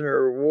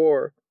prisoner of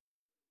war,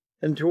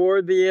 and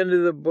toward the end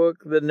of the book,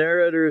 the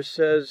narrator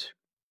says,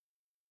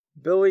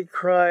 "Billy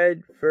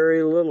cried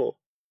very little,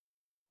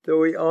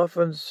 though he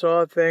often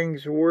saw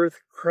things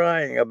worth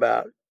crying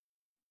about,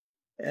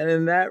 and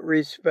in that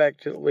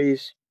respect at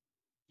least,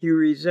 he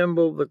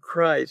resembled the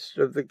Christ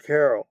of the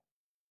carol.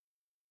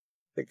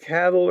 The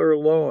cattle are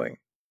lowing,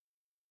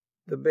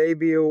 the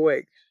baby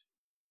awakes,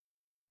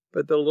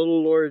 but the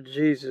little Lord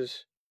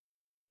Jesus,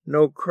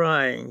 no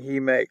crying he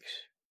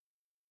makes."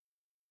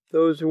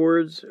 Those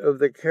words of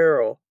the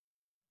carol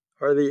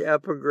are the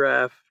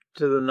epigraph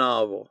to the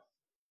novel.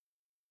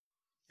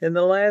 In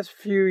the last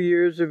few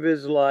years of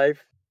his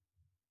life,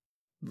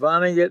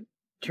 Vonnegut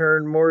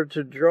turned more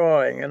to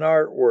drawing and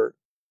artwork,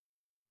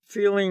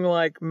 feeling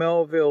like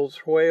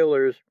Melville's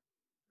whalers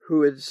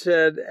who had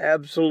said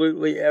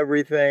absolutely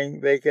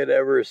everything they could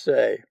ever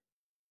say.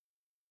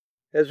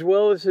 As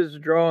well as his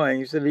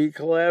drawings that he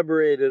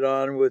collaborated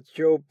on with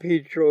Joe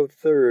Petro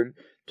III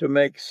to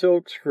make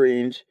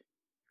silkscreens,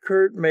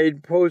 Kurt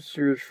made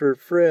posters for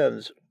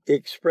friends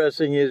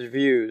expressing his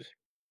views.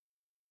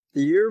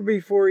 The year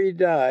before he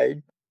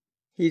died,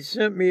 he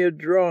sent me a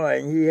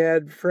drawing he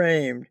had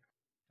framed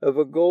of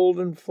a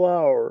golden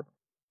flower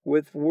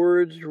with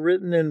words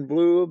written in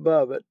blue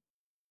above it.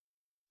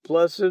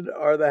 "Blessed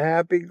are the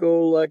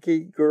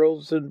happy-go-lucky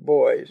girls and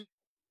boys,"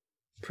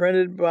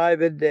 printed by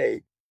the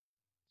date.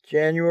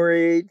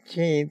 January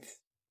 18th,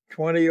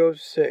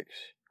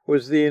 2006,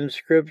 was the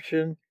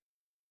inscription,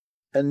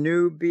 "A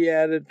new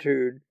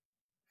beatitude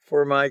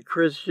for my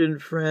Christian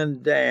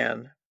friend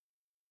Dan."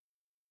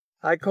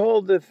 I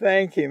called to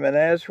thank him and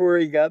asked where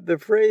he got the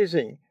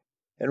phrasing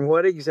and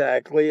what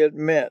exactly it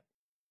meant.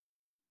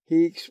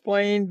 He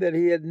explained that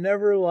he had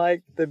never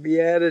liked the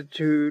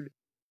beatitude,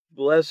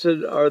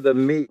 "Blessed are the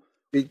meek,"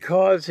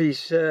 because, he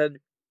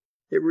said,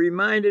 it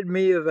reminded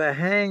me of a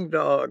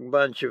hangdog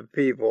bunch of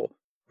people,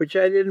 which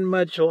I didn't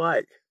much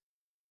like.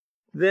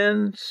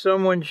 Then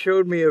someone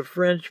showed me a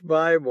French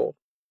Bible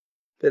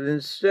that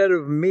instead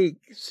of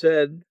meek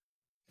said,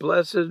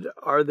 "Blessed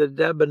are the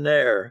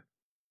debonair."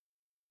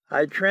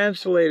 I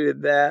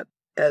translated that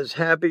as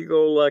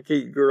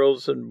happy-go-lucky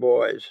girls and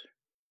boys.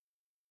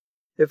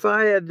 If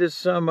I had to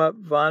sum up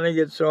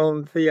Vonnegut's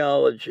own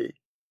theology,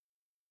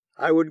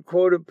 I would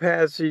quote a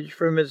passage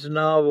from his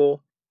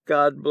novel,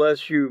 God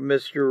Bless You,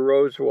 Mr.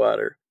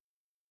 Rosewater,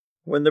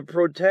 when the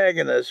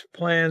protagonist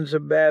plans a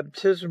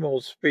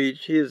baptismal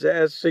speech he is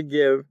asked to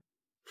give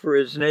for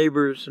his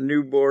neighbor's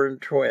newborn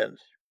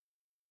twins.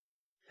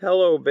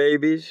 "Hello,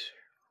 babies.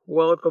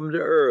 Welcome to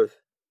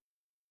Earth.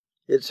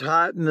 It's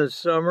hot in the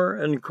summer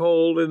and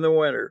cold in the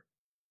winter.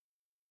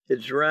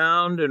 It's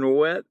round and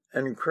wet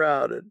and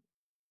crowded.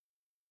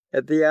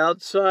 At the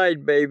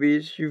outside,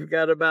 babies, you've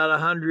got about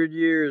 100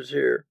 years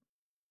here.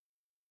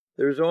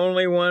 There's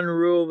only one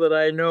rule that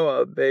I know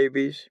of,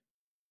 babies.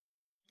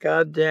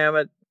 God damn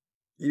it,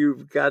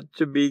 you've got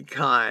to be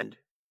kind.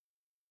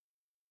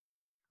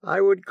 I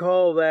would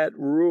call that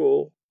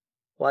rule,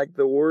 like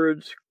the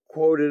words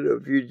quoted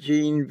of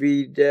Eugene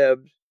V.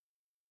 Debs,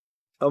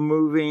 a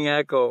moving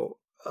echo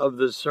of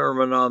the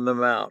Sermon on the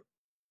Mount.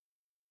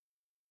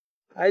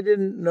 I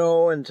didn't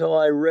know until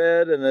I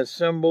read and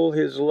assembled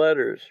his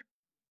letters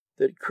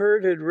that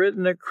Kurt had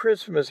written a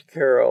Christmas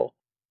carol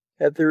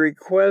at the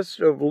request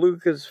of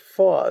Lucas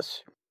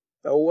Foss,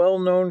 a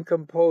well-known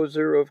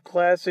composer of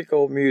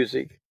classical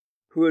music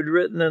who had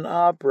written an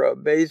opera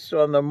based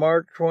on the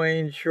Mark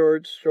Twain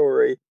short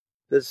story,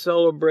 The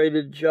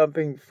Celebrated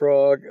Jumping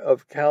Frog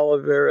of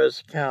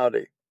Calaveras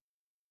County.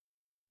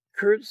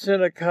 Kurt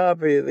sent a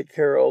copy of the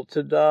carol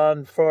to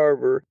Don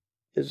Farber,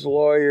 his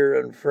lawyer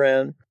and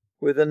friend,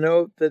 with a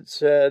note that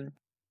said,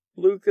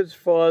 Lucas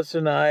Foss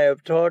and I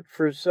have talked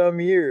for some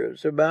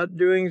years about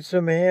doing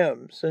some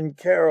hymns and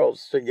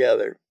carols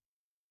together.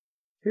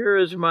 Here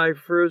is my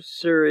first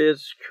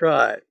serious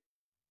try.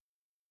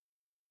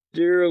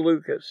 Dear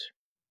Lucas,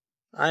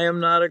 I am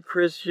not a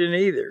Christian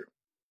either,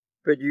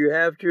 but you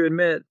have to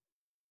admit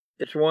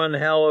it's one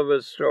hell of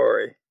a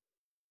story.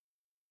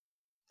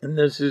 And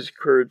this is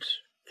Kurt's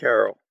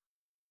carol.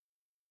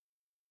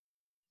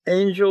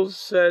 Angels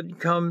said,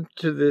 come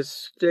to this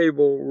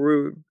stable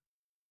rude,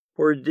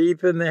 where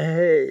deep in the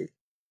hay,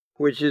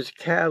 which is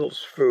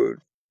cattle's food,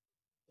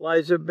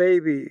 lies a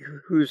baby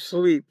who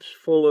sleeps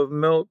full of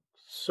milk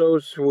so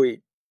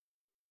sweet,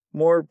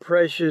 more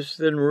precious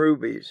than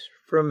rubies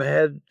from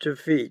head to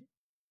feet.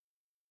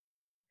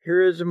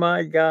 Here is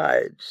my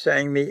guide,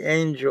 sang the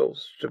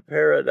angels to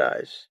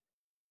paradise.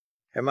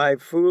 Am I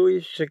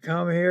foolish to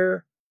come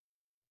here,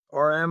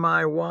 or am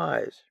I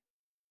wise?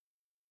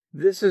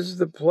 This is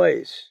the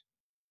place.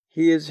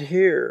 He is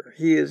here,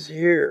 he is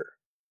here.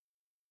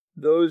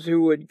 Those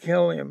who would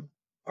kill him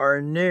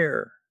are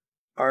near,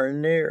 are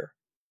near.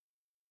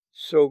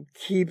 So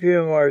keep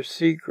him our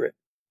secret,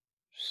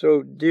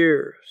 so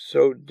dear,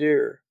 so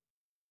dear.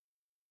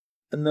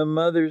 And the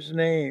mother's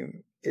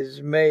name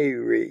is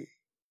Mary.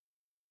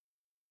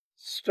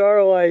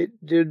 Starlight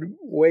did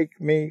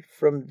wake me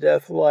from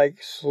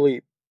death-like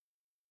sleep,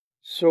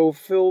 so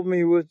filled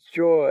me with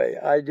joy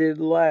I did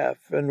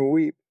laugh and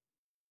weep.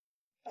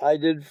 I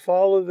did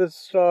follow the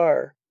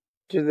star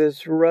to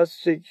this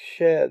rustic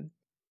shed,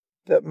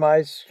 that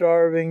my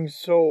starving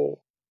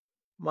soul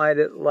might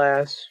at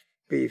last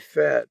be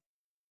fed.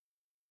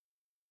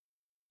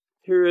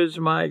 Here is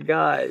my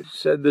guide,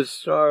 said the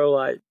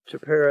starlight to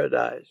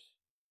paradise.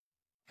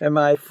 Am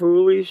I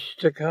foolish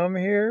to come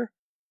here,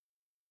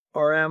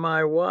 or am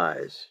I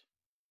wise?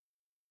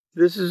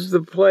 This is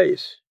the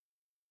place.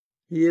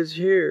 He is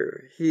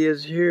here, he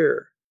is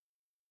here.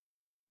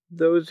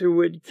 Those who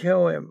would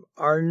kill him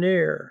are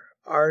near,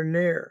 are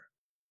near.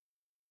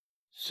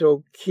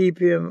 So keep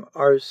him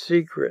our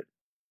secret,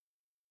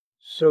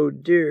 so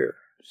dear,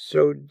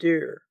 so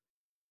dear.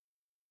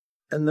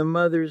 And the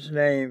mother's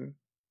name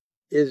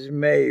is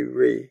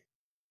Mary.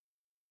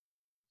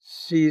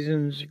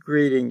 Season's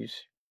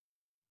greetings,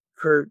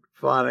 Kurt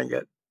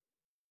Vonnegut.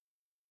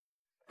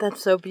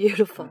 That's so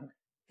beautiful.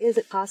 Is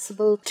it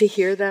possible to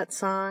hear that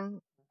song?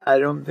 I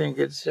don't think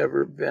it's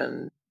ever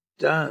been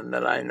done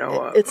that I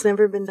know of. It's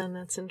never been done.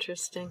 That's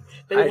interesting.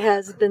 But it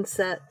has been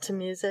set to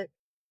music?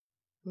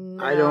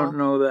 No. I don't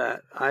know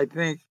that. I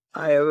think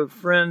I have a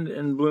friend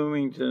in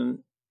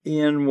Bloomington,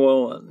 Ian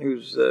Woolen,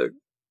 who's the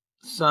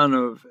son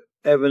of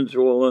Evans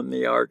Woolen,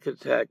 the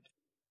architect.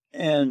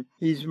 And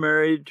he's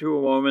married to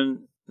a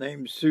woman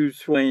named Sue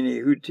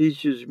Swaney, who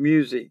teaches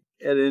music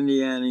at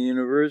Indiana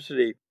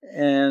University.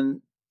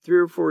 And 3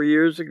 or 4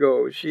 years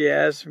ago, she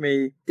asked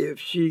me if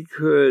she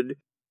could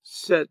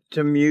set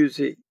to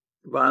music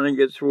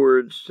Vonnegut's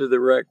words to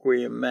the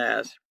Requiem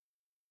Mass.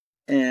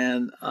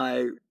 And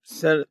I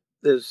sent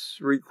this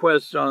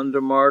request on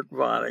to Mark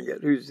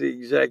Vonnegut, who's the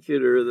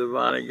executor of the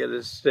Vonnegut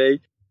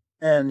estate.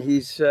 And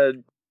he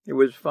said it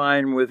was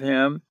fine with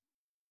him.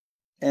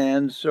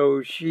 And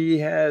so she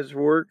has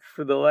worked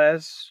for the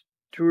last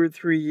 2 or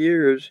 3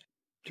 years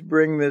to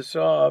bring this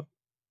off.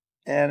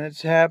 And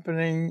it's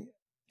happening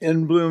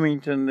in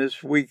Bloomington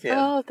this weekend.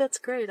 Oh, that's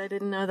great. I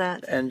didn't know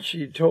that. And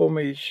she told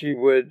me she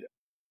would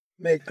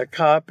make a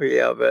copy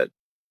of it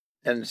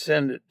and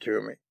send it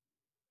to me,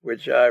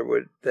 which I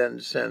would then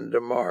send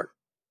to Mark.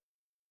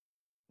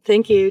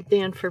 Thank you,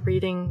 Dan, for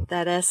reading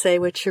that essay,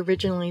 which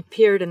originally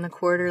appeared in the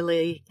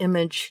Quarterly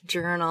Image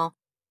Journal,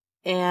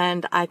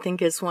 and I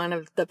think is one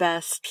of the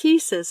best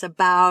pieces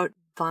about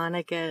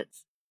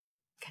Vonnegut's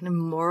kind of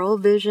moral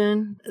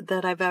vision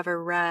that I've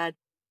ever read.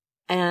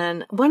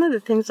 And one of the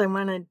things I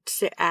wanted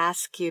to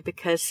ask you,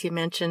 because you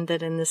mentioned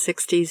that in the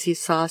 60s you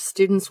saw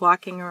students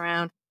walking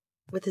around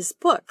with his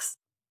books,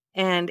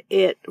 and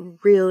it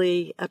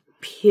really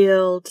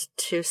appealed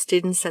to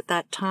students at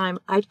that time.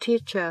 I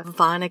teach a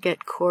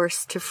Vonnegut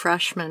course to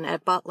freshmen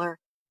at Butler,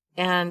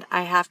 and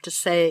I have to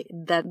say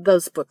that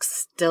those books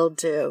still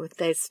do.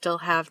 They still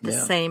have the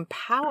same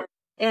power.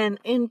 And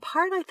in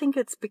part, I think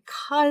it's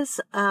because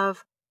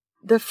of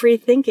the free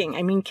thinking.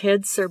 I mean,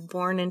 kids are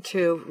born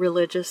into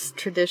religious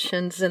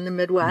traditions in the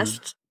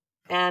Midwest,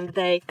 and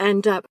they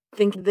end up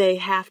thinking they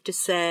have to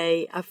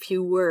say a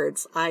few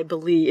words. I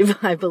believe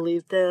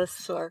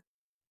this,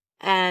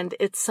 and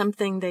it's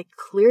something they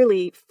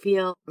clearly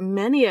feel,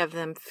 many of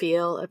them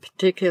feel,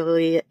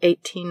 particularly at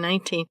 18,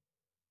 19,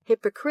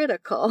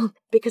 hypocritical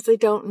because they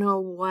don't know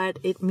what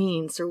it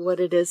means or what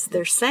it is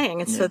they're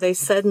saying. And so they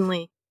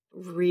suddenly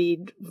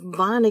read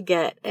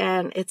Vonnegut,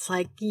 and it's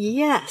like,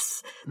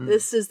 yes,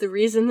 this is the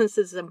reason this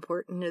is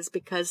important, is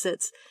because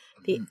it's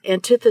the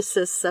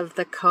antithesis of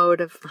the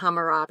code of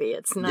Hammurabi.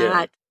 It's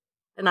not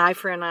an eye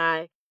for an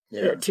eye,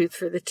 a tooth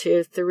for the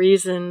tooth. The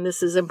reason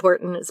this is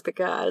important is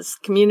because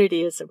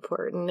community is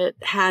important. It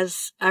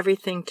has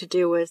everything to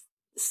do with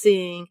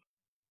seeing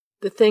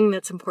the thing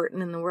that's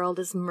important in the world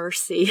is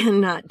mercy and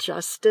not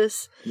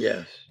justice.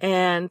 Yes.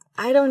 And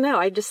I don't know.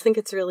 I just think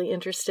it's really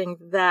interesting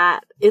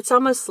that it's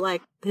almost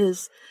like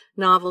his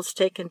novels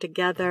taken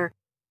together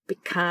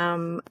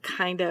become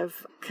kind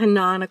of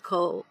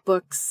canonical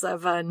books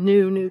of a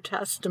New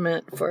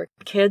Testament for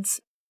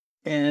kids.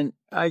 And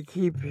I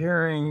keep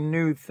hearing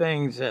new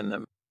things in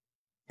them.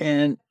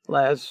 And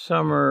last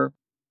summer,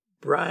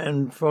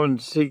 Brian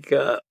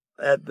Fonseca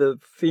at the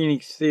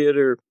Phoenix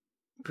Theater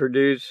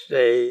produced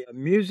a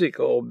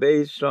musical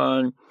based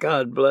on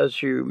God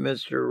Bless You,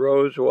 Mr.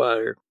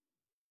 Rosewater.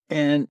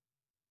 And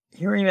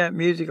hearing that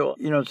musical,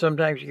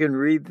 sometimes you can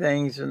read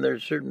things and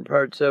there's certain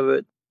parts of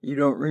it you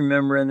don't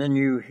remember, and then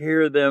you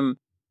hear them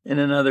in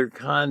another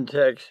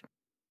context.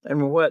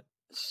 And what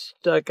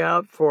stuck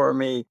out for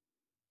me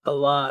a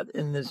lot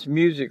in this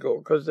musical,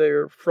 because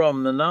they're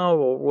from the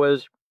novel,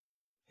 was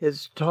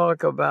his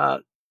talk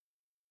about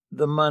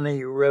the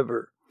Money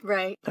River.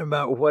 Right.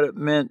 About what it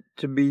meant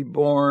to be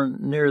born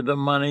near the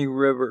Money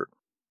River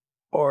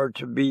or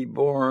to be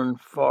born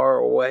far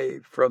away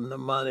from the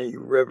Money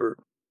River,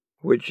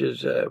 which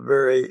is a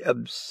very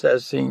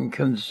obsessing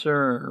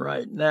concern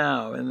right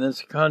now in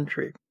this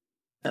country.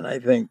 And I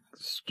think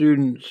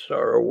students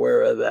are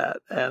aware of that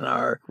and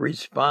are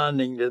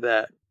responding to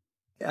that.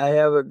 I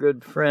have a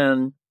good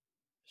friend,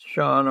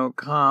 Sean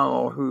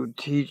O'Connell, who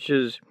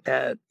teaches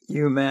at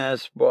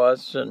UMass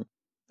Boston.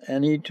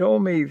 And he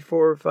told me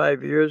 4 or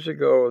 5 years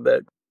ago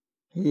that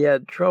he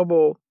had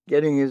trouble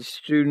getting his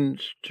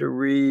students to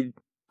read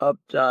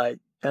Updike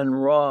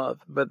and Roth,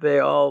 but they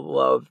all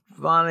loved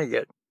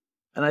Vonnegut.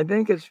 And I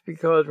think it's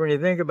because when you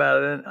think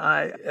about it, and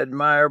I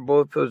admire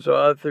both those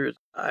authors,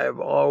 I have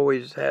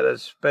always had a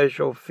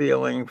special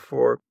feeling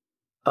for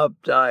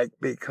Updike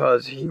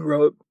because he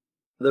wrote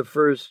the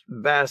first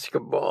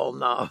basketball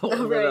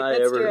novel that I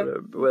ever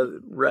read,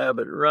 with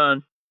Rabbit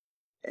Run.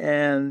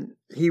 And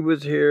he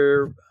was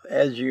here,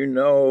 as you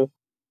know,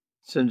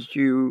 since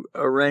you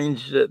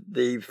arranged it.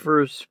 The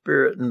first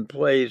Spirit and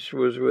Place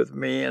was with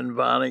me and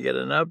Vonnegut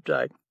and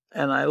Updike.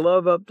 And I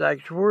love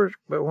Updike's work,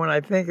 but when I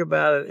think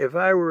about it, if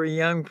I were a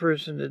young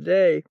person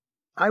today,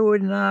 I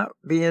would not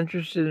be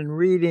interested in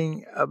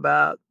reading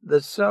about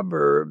the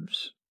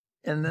suburbs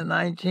in the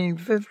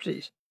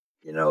 1950s.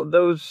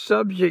 Those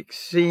subjects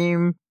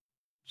seem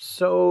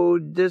so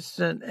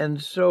distant and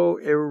so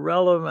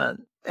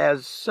irrelevant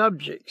as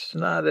subjects,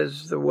 not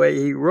as the way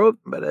he wrote,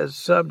 but as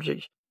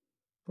subjects.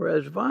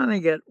 Whereas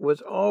Vonnegut was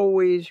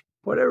always,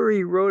 whatever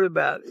he wrote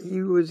about,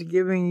 he was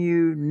giving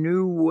you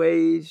new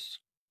ways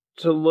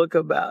to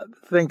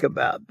think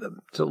about them,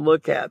 to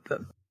look at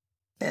them.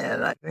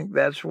 And I think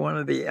that's one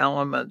of the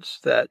elements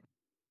that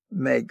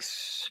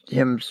makes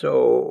him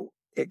so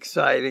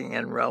exciting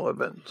and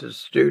relevant to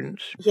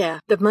students. Yeah,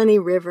 the Money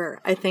River.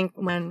 I think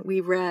when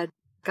we read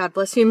God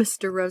Bless You,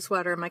 Mr.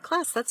 Rosewater in my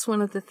class, that's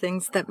one of the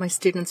things that my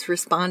students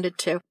responded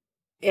to.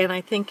 And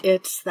I think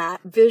it's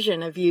that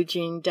vision of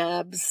Eugene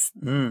Debs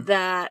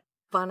that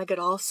Vonnegut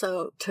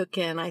also took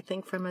in, I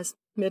think, from his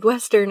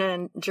Midwestern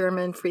and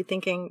German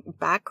free-thinking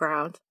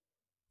background.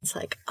 It's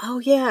like, oh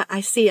yeah,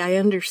 I see, I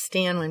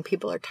understand when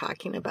people are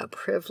talking about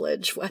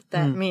privilege, what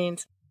that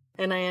means.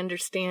 And I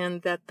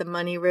understand that the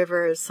Money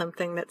River is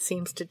something that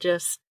seems to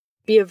just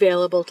be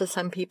available to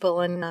some people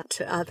and not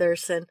to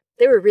others. And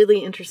they were really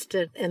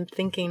interested in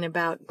thinking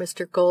about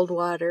Mr.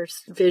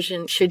 Goldwater's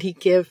vision. Should he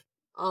give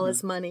all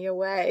his money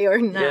away or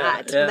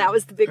not? Yeah. And that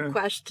was the big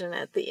question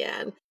at the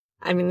end.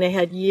 I mean, they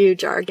had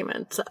huge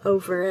arguments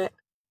over it.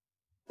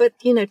 But,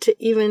 to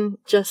even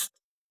just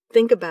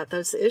think about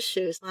those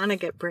issues,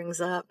 Vonnegut brings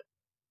up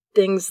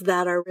things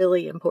that are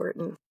really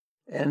important.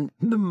 And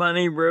the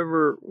Money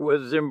River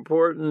was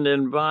important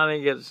in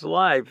Vonnegut's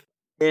life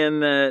in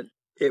that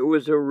it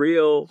was a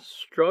real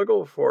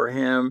struggle for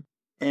him.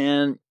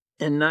 And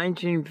in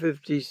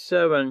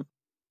 1957,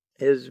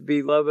 his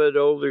beloved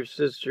older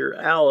sister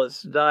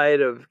Alice died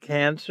of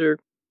cancer.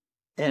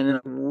 And in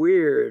a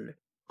weird,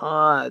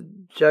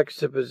 odd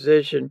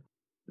juxtaposition,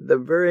 the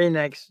very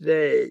next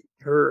day,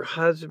 her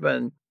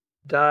husband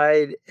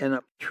died in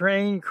a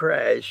train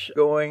crash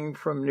going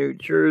from New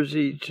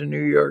Jersey to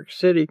New York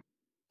City.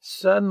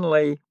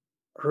 Suddenly,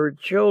 her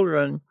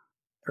children,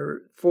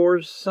 her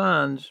 4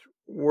 sons,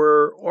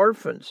 were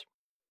orphans.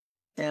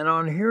 And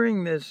on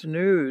hearing this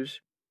news,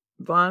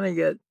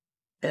 Vonnegut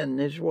and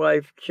his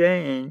wife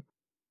Jane,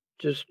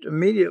 just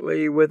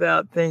immediately,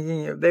 without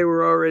thinking, they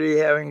were already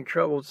having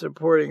trouble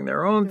supporting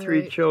their own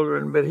three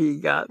children, but he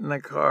got in the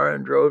car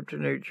and drove to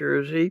New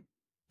Jersey,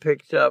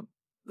 picked up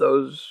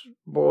those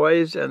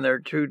boys and their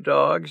two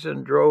dogs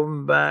and drove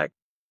them back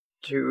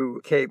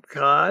to Cape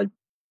Cod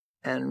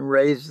and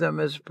raised them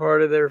as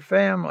part of their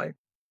family.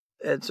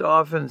 It's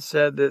often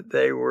said that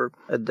they were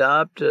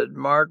adopted.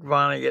 Mark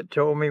Vonnegut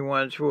told me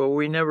once, well,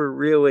 we never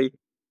really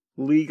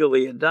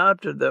legally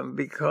adopted them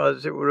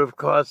because it would have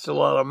cost a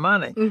lot of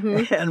money,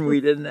 and we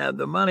didn't have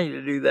the money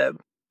to do that.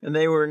 And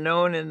they were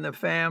known in the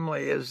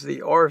family as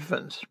the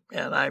Orphans,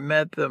 and I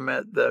met them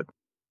at the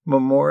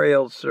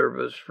memorial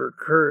service for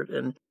Kurt,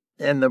 and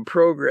in the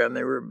program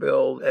they were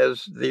billed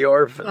as the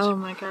Orphans. Oh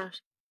my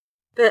gosh.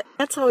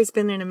 That's always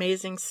been an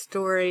amazing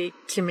story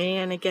to me.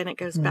 And again, it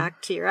goes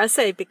back to your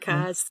essay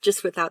because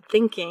just without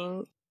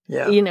thinking,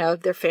 you know,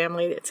 their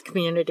family, its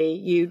community,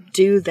 you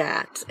do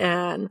that.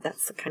 And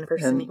that's the kind of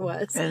person he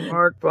was. And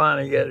Mark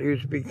Vonnegut,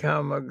 who's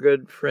become a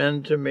good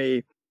friend to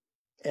me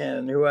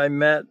and who I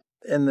met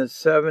in the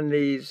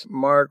 70s,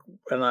 Mark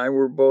and I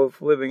were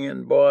both living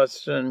in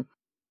Boston.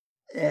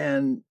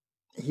 And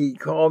he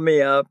called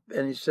me up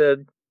and he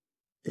said,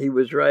 he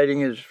was writing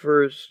his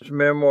first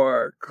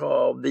memoir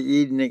called The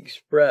Eden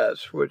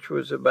Express, which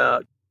was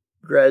about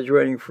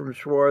graduating from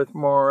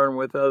Swarthmore and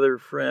with other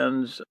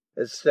friends,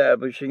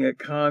 establishing a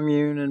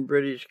commune in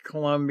British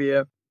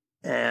Columbia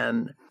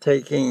and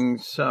taking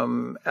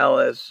some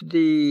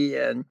LSD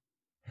and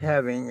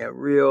having a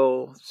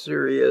real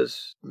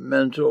serious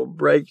mental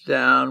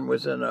breakdown,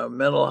 was in a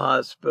mental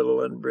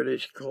hospital in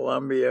British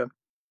Columbia.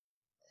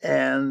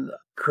 And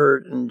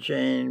Kurt and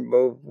Jane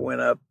both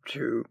went up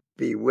to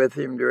be with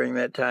him during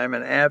that time.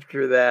 And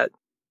after that,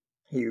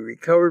 he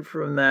recovered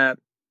from that,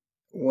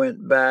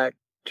 went back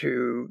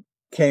to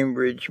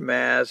Cambridge,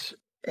 Mass,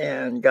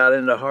 and got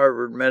into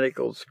Harvard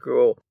Medical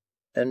School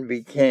and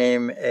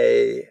became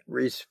a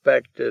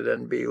respected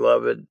and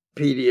beloved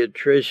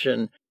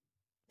pediatrician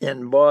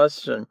in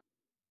Boston.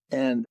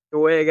 And the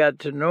way I got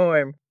to know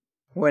him,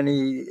 when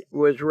he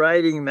was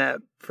writing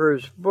that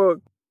first book,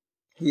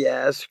 he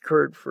asked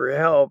Kurt for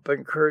help,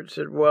 and Kurt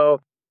said,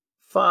 well,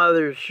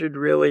 fathers should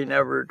really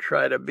never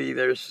try to be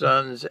their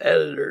sons'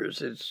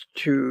 editors. It's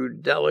too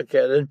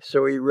delicate. And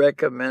so he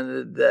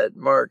recommended that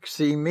Mark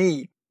see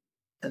me.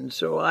 And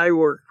so I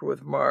worked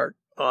with Mark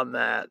on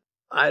that.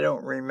 I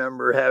don't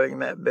remember having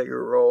that big a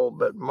role,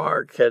 but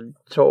Mark had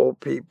told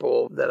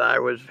people that I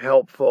was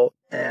helpful.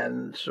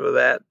 And so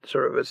that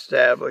sort of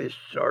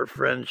established our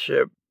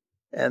friendship.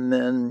 And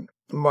then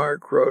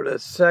Mark wrote a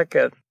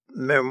second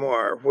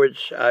memoir,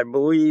 which I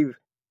believe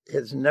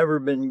has never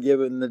been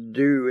given the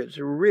due. It's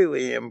a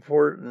really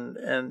important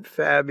and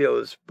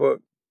fabulous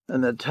book.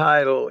 And the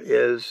title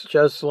is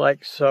Just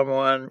Like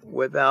Someone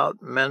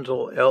Without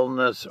Mental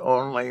Illness,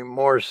 Only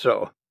More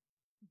So.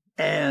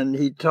 And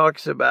he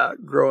talks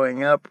about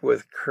growing up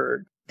with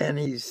Kurt. And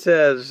he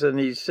says, and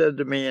he said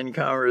to me in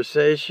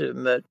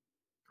conversation, that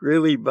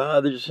really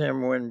bothers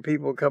him when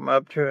people come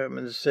up to him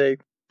and say,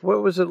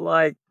 what was it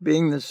like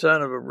being the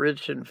son of a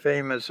rich and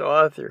famous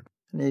author?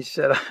 And he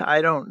said,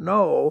 I don't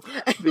know,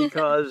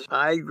 because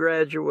I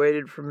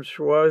graduated from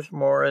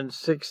Swarthmore in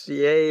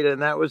 1968,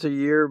 and that was a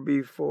year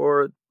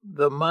before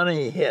The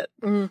Money hit,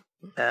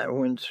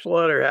 when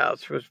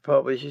Slaughterhouse was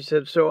published. He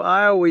said, so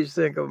I always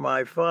think of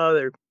my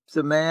father as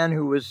the man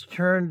who was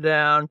turned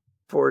down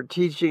for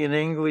teaching an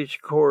English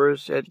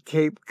course at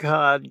Cape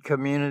Cod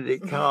Community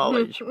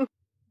College.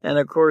 And,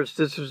 of course,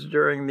 this was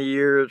during the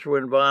years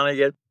when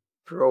Vonnegut,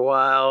 for a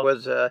while,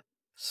 was a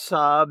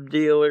Saab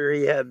dealer.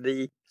 He had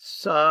the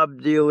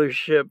Saab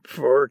dealership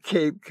for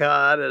Cape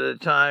Cod at a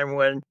time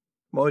when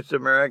most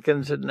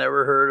Americans had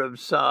never heard of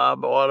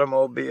Saab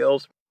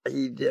automobiles.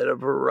 He did a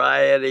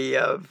variety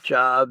of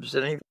jobs,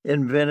 and he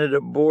invented a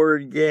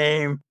board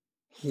game.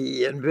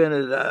 He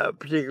invented a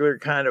particular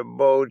kind of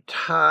bow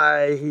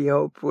tie he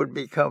hoped would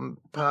become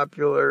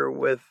popular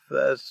with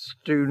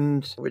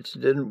students, which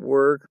didn't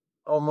work.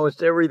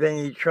 Almost everything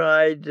he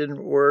tried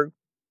didn't work.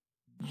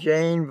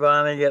 Jane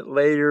Vonnegut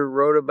later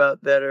wrote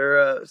about that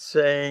era,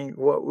 saying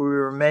what we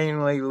were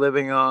mainly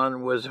living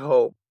on was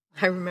hope.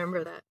 I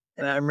remember that.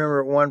 And I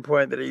remember at one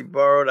point that he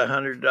borrowed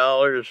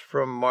 $100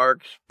 from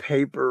Mark's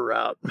paper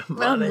route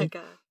money. Oh, my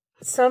God.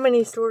 So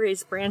many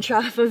stories branch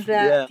off of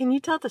that. Yeah. Can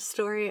you tell the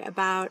story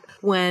about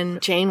when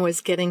Jane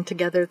was getting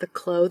together the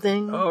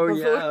clothing? Oh,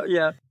 before?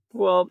 yeah.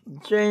 Well,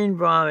 Jane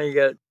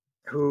Vonnegut,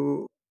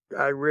 who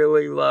I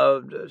really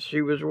loved,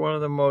 she was one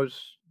of the most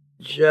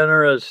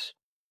generous,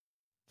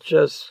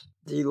 just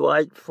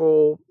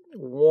delightful,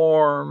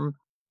 warm,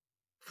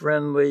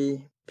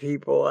 friendly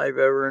people I've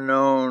ever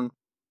known.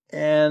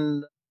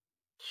 And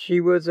she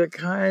was a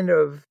kind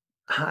of,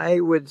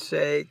 I would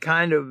say,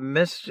 kind of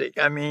mystic.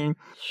 I mean,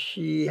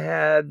 she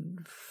had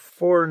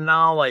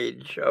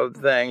foreknowledge of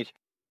things.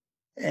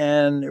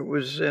 And it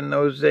was in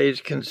those days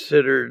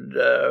considered,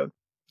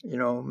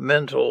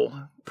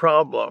 mental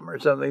problem or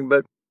something.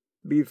 But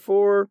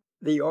before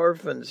the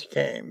orphans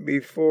came,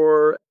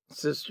 before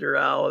Sister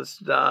Alice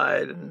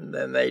died, and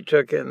then they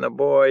took in the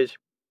boys,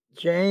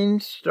 Jane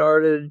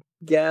started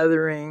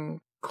gathering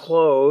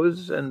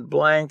clothes and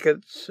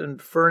blankets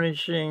and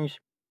furnishings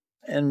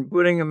and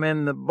putting them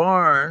in the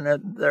barn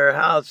at their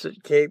house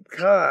at Cape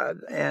Cod.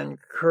 And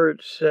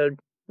Kurt said,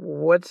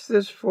 "What's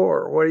this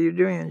for? What are you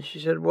doing?" And she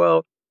said,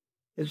 "Well,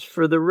 it's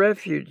for the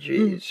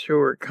refugees who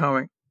are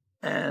coming."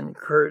 And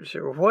Kurt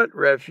said, "What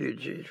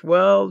refugees?"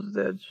 Well,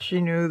 that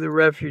she knew the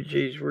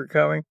refugees were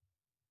coming.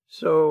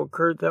 So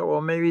Kurt thought,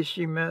 well, maybe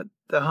she meant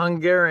the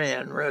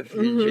Hungarian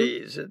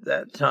refugees at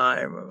that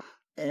time.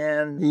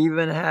 And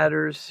even had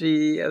her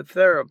see a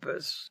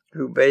therapist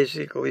who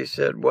basically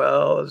said,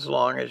 well, as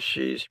long as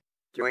she's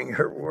doing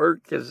her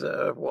work as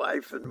a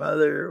wife and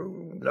mother,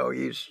 no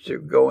use to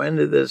go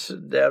into this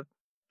in depth.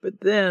 But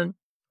then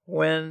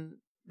when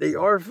the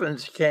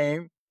orphans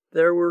came,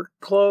 there were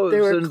clothes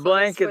and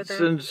blankets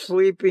and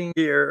sleeping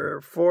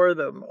gear for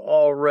them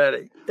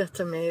already. That's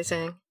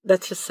amazing.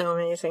 That's just so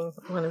amazing.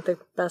 One of the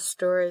best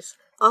stories.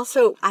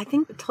 Also, I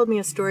think you told me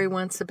a story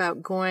once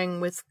about going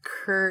with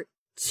Kurt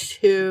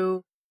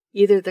to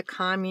either the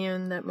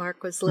commune that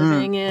Mark was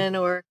living in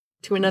or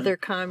to another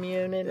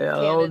commune in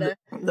Canada.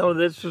 No,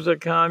 this was a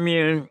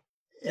commune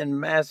in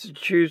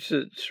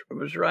Massachusetts. It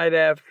was right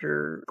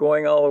after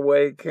Going All the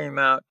Way came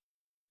out.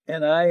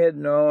 And I had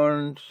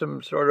known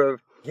some sort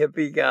of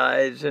hippie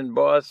guys in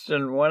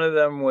Boston. One of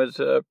them was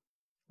a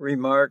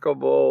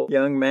remarkable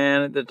young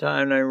man at the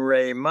time named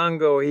Ray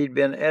Mungo. He'd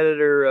been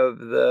editor of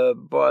the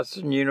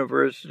Boston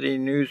University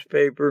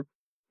newspaper,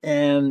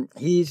 and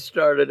he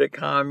started a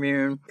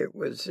commune. It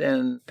was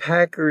in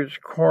Packers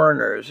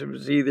Corners. It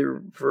was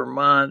either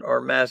Vermont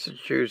or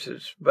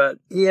Massachusetts. But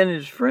he and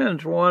his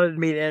friends wanted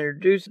me to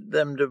introduce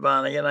them to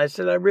Vonnegut, and I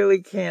said, I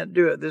really can't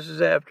do it. This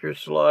is after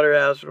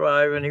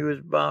Slaughterhouse-Five, and he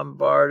was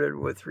bombarded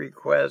with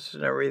requests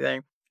and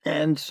everything.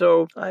 And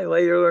so I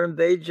later learned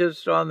they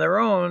just on their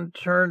own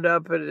turned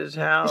up at his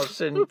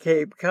house in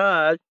Cape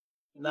Cod.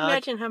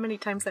 Imagine how many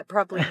times that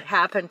probably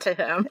happened to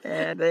him.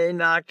 And they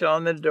knocked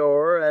on the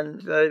door,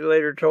 and they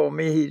later told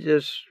me he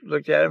just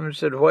looked at him and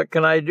said, what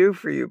can I do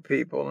for you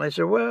people? And they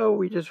said, well,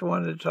 we just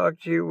wanted to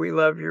talk to you. We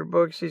love your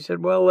books. He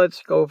said, well,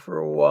 let's go for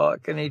a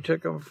walk. And he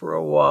took them for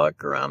a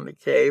walk around the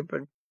Cape,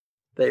 and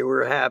they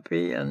were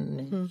happy,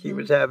 and he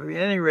was happy.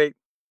 At any rate,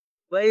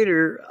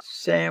 later,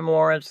 Sam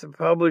Lawrence, the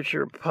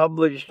publisher,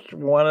 published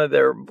one of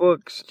their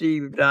books.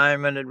 Steve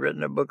Diamond had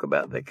written a book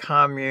about the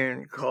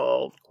commune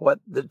called What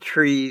the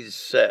Trees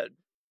Said.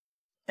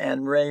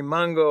 And Ray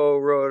Mungo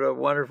wrote a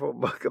wonderful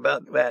book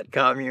about that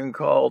commune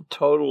called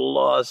Total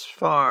Loss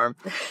Farm.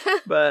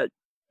 But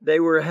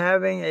they were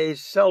having a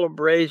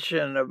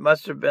celebration of,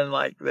 must have been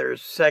like their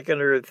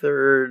second or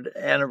third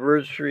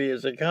anniversary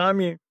as a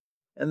commune.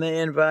 And they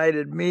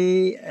invited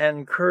me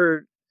and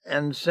Kurt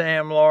and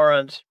Sam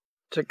Lawrence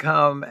to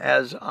come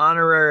as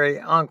honorary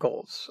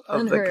uncles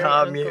of the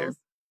commune. Uncles.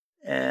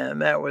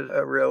 And that was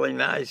a really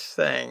nice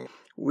thing.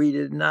 We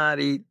did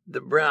not eat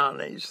the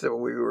brownies that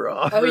we were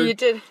offered. Oh, you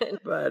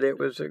didn't? But it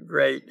was a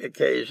great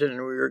occasion,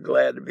 and we were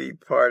glad to be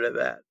part of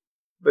that.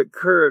 But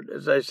Kurt,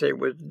 as I say,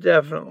 was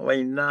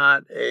definitely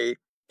not a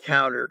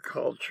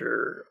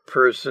counterculture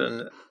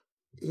person.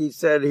 He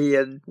said he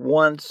had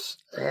once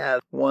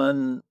had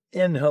one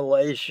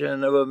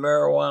inhalation of a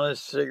marijuana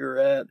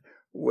cigarette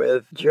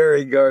with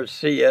Jerry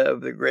Garcia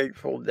of the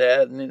Grateful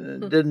Dead,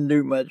 and it didn't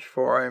do much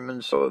for him,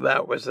 and so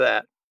that was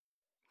that.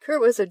 Kurt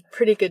was a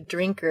pretty good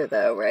drinker,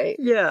 though, right?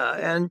 Yeah,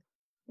 and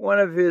one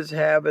of his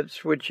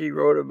habits, which he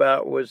wrote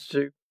about, was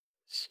to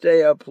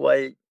stay up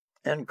late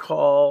and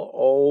call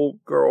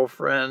old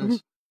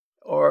girlfriends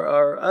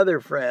or other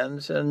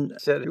friends, and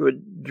said he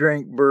would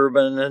drink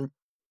bourbon, and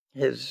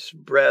his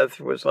breath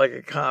was like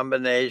a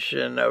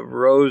combination of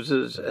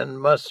roses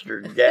and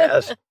mustard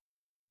gas.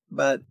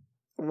 But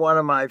one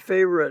of my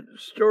favorite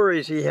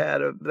stories he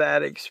had of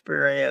that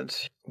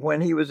experience,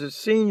 when he was a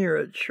senior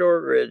at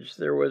Shortridge,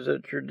 there was a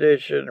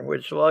tradition,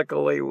 which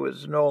luckily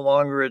was no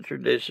longer a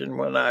tradition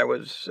when I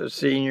was a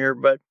senior,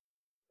 but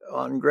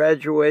on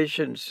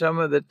graduation, some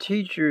of the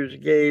teachers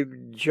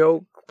gave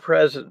joke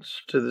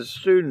presents to the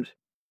students.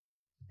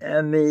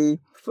 And the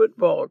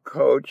football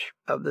coach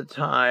of the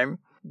time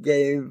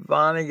gave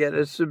Vonnegut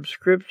a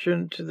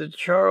subscription to the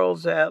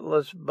Charles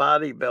Atlas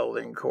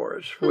bodybuilding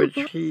course, which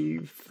he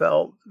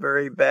felt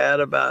very bad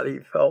about. He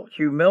felt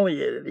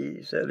humiliated.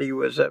 He said he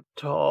was a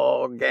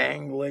tall,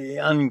 gangly,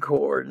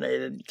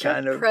 uncoordinated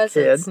kind of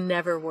presents kid.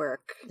 Never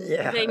work.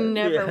 Yeah, they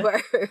never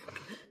work.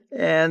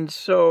 And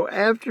so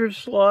after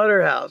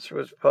Slaughterhouse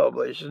was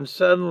published, and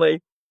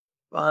suddenly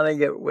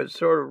Vonnegut was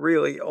sort of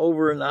really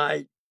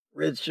overnight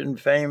rich and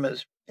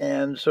famous.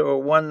 And so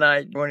one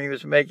night when he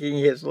was making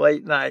his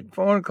late night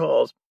phone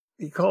calls,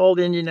 he called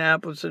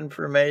Indianapolis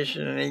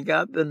Information, and he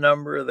got the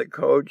number of the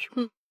coach,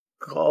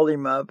 called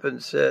him up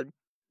and said,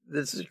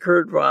 "This is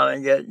Kurt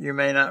Vonnegut. You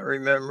may not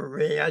remember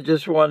me. I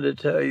just wanted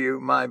to tell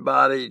you my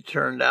body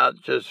turned out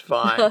just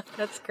fine."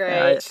 That's great.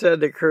 And I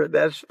said to Kurt,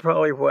 that's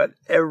probably what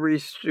every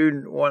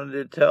student wanted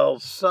to tell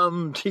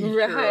some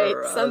teacher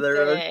or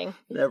other.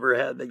 Never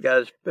had the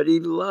guts. But he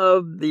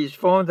loved these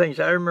phone things.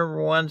 I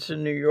remember once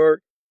in New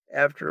York,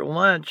 after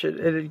lunch, it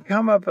had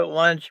come up at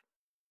lunch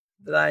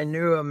that I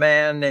knew a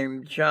man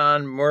named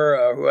John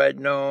Murrah, who I'd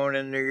known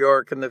in New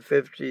York in the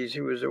 50s.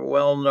 He was a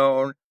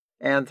well-known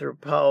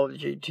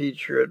anthropology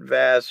teacher at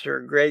Vassar,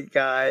 a great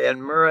guy,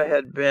 and Murrah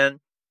had been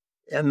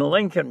in the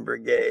Lincoln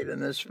Brigade in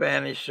the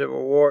Spanish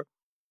Civil War.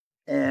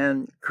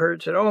 And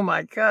Kurt said, "Oh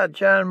my God,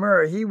 John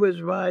Murrah, he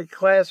was my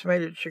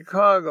classmate at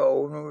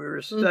Chicago when we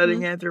were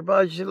studying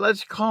anthropology." He said,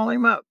 "Let's call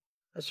him up."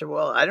 I said,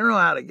 "Well, I don't know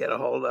how to get a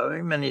hold of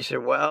him." And he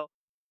said, "Well,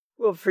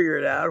 we'll figure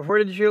it out.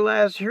 Where did you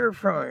last hear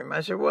from him?"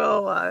 I said,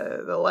 "Well,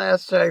 the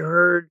last I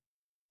heard,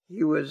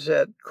 he was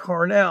at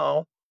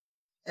Cornell."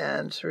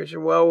 And so he said,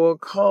 "Well, we'll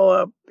call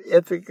up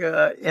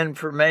Ithaca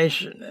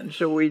Information." And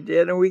so we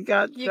did, and we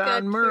got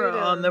John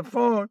Murrah on the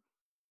phone.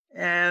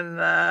 And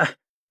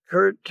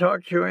Kurt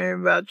talked to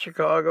him about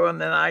Chicago, and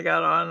then I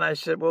got on, and I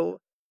said,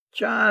 "Well,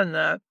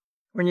 John,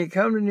 when you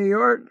come to New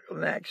York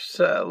next,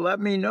 let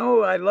me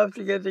know. I'd love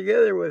to get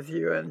together with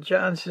you." And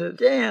John said,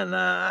 "Dan,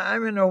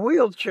 I'm in a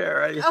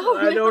wheelchair." I said,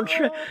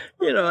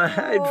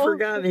 I'd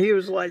forgotten he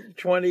was like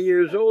 20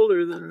 years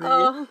older than me.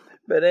 Oh.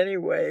 But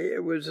anyway,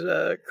 it was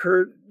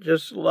Kurt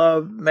just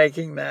loved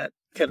making that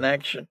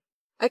connection.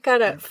 I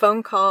got a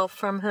phone call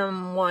from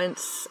him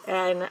once,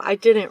 and I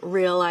didn't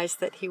realize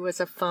that he was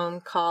a phone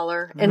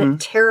caller, and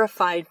it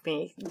terrified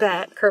me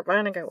that Kurt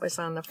Vonnegut was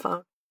on the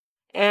phone.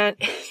 And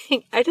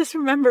I just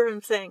remember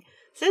him saying,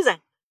 Susan,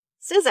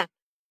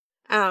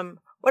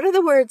 what are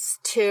the words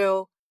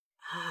to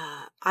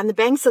on the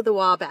banks of the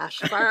Wabash,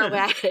 far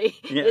away?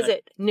 Yeah. Is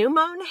it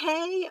Newmone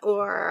Hay,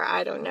 or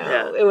I don't know.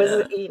 Yeah, it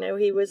was,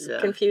 he was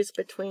confused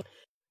between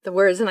the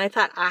words, and I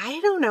thought, I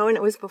don't know, and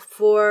it was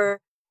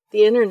before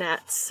the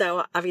internet,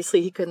 so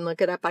obviously he couldn't look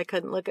it up. I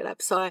couldn't look it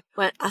up. So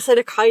I said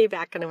to call you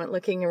back, and I went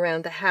looking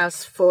around the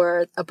house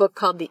for a book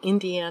called The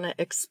Indiana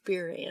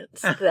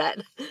Experience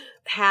that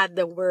had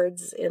the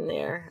words in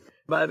there.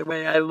 By the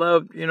way, I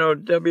loved,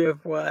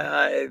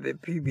 WFYI, the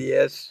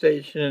PBS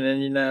station in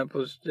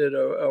Indianapolis, did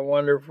a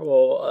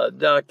wonderful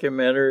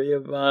documentary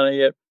of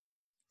Vonnegut.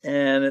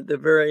 And at the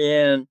very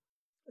end,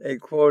 they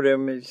quote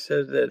him. He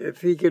says that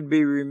if he could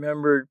be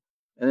remembered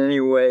in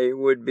any way, it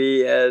would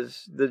be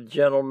as the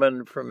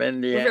gentleman from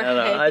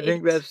Indiana. Right. I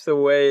think that's the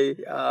way,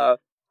 who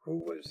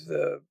was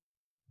the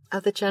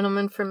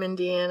gentleman from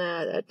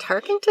Indiana,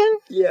 Tarkington?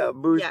 Yeah,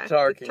 Booth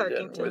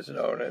Tarkington was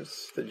known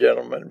as the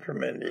gentleman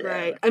from Indiana.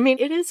 Right. I mean,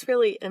 it is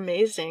really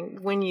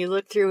amazing when you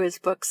look through his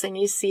books and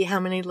you see how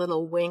many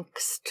little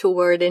winks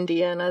toward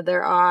Indiana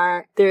there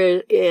are.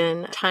 There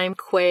in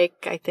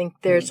Timequake, I think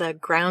there's a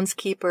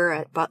groundskeeper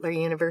at Butler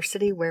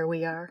University, where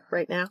we are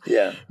right now,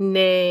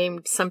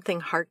 named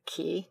something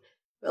Hartkey.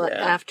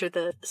 After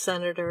the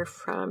senator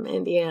from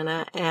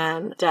Indiana,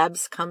 and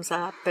Debs comes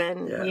up,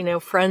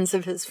 and, friends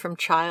of his from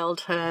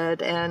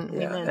childhood, and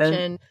we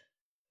mentioned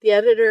the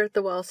editor at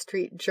the Wall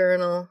Street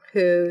Journal,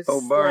 whose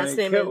last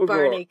name is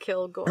Barney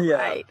Kilgore,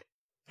 right?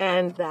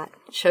 And that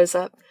shows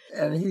up.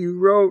 And he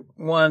wrote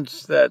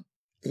once that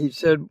he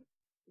said,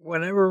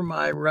 "Whenever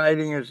my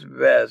writing is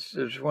best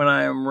is when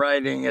I am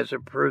writing as a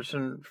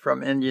person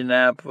from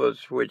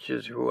Indianapolis, which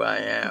is who I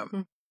am."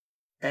 Mm-hmm.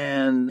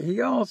 And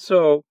he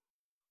also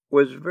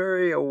was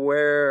very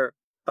aware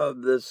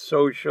of the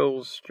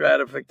social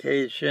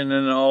stratification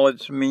and all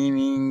its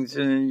meanings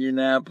in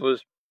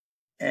Indianapolis.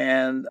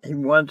 And he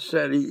once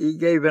said, he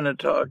gave in a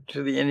talk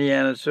to the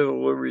Indiana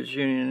Civil Liberties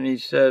Union, and he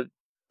said,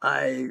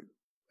 "I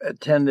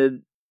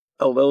attended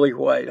a Lily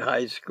White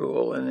High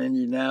School in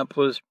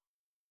Indianapolis,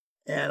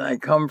 and I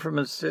come from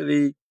a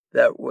city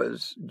that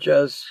was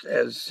just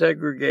as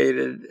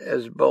segregated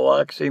as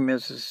Biloxi,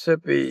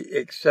 Mississippi,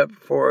 except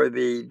for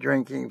the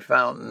drinking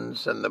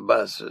fountains and the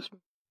buses."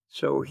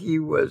 So he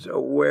was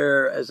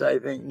aware, as I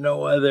think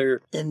no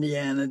other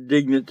Indiana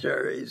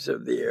dignitaries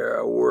of the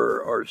era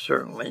were, or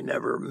certainly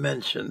never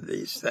mentioned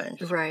these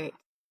things. Right.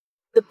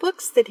 The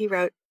books that he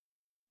wrote,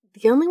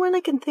 the only one I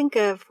can think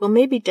of, well,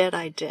 maybe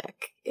Dead-Eye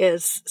Dick,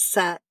 is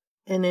set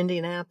in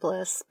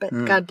Indianapolis, but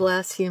God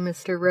Bless You,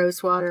 Mr.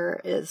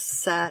 Rosewater is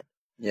set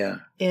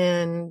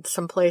in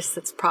some place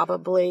that's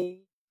probably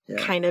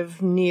kind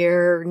of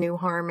near New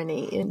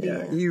Harmony,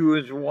 Indiana. Yeah, he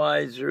was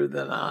wiser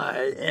than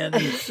I in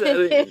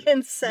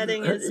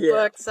setting his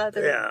books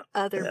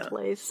other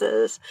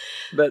places.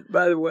 But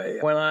by the way,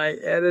 when I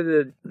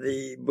edited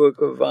the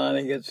book of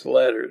Vonnegut's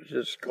letters,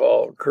 it's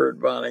called Kurt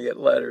Vonnegut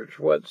Letters,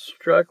 what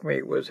struck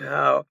me was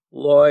how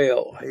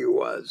loyal he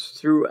was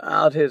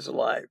throughout his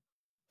life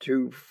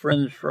to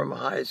friends from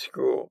high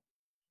school,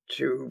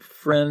 to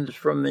friends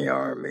from the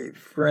Army,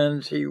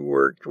 friends he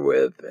worked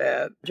with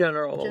at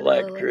General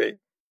Electric,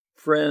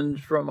 friends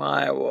from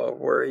Iowa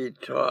where he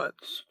taught,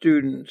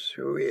 students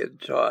who he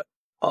had taught,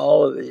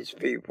 all of these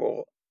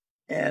people,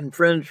 and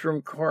friends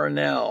from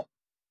Cornell.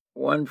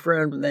 One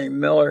friend named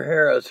Miller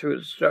Harris, who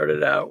had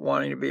started out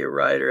wanting to be a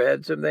writer,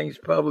 had some things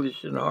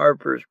published in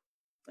Harper's,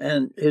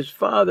 and his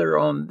father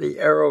owned the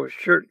Arrow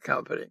Shirt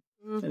Company,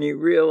 and he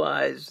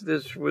realized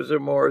this was a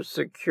more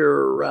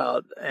secure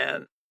route,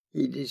 and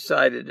he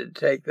decided to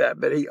take that.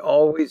 But he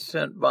always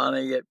sent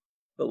Vonnegut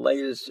the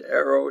latest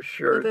Arrow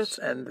shirts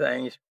and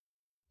things.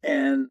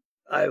 And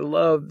I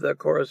love the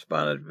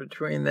correspondence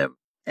between them.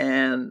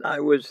 And I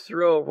was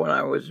thrilled when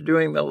I was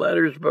doing the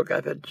letters book.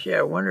 I thought, gee,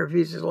 I wonder if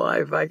he's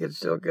alive, if I could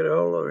still get a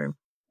hold of him.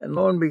 And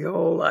lo and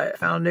behold, I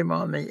found him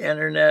on the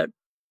internet,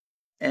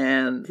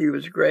 and he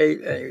was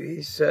great. And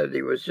he said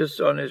he was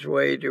just on his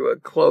way to a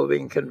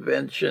clothing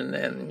convention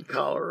in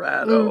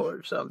Colorado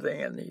or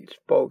something, and he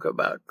spoke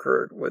about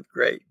Kurt with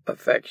great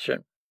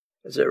affection.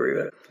 As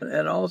everybody.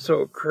 And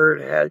also,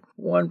 Kurt had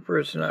one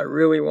person I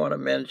really want to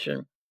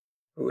mention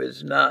who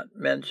is not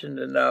mentioned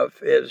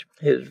enough, is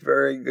his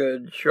very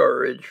good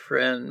Shortridge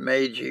friend,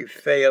 Meiji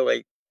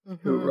Faley,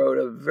 who wrote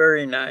a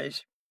very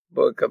nice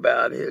book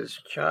about his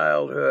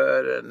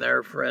childhood and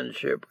their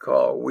friendship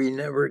called We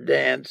Never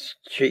Danced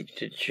Cheek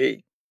to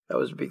Cheek. That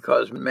was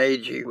because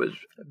Meiji was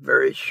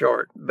very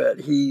short,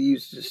 but he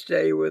used to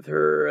stay with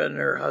her and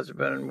her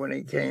husband when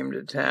he came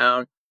to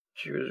town.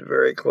 She was a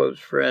very close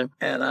friend,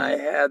 and I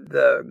had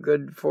the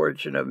good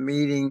fortune of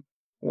meeting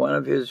one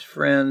of his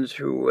friends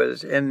who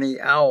was in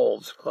the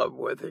Owls Club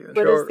with him.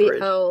 What is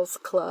the Owls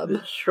Club?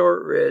 The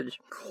Shortridge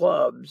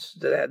clubs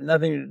that had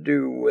nothing to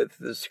do with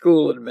the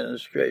school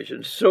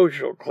administration.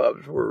 Social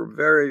clubs were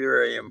very,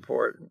 very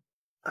important.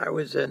 I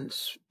was in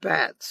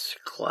Spat's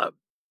Club.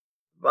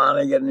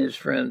 Vonnegut and his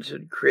friends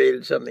had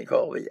created something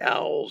called the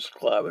Owls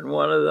Club, and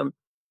one of them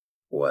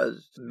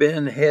was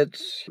Ben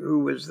Hitz, who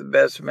was the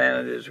best man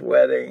at his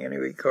wedding and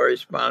who he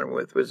corresponded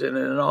with, was in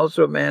it, and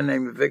also a man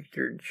named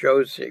Victor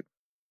Josie.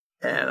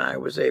 And I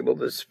was able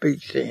to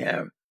speak to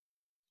him.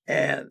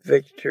 And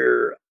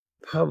Victor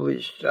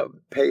published a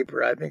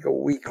paper, I think a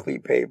weekly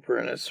paper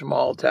in a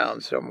small town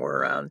somewhere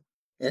around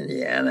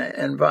Indiana.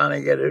 And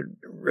Vonnegut had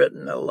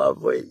written a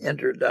lovely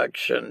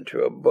introduction to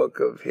a book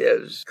of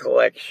his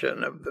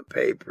collection of the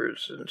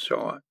papers and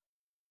so on.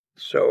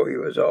 So he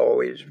was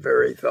always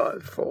very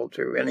thoughtful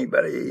to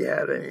anybody he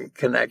had any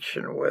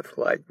connection with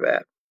like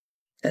that.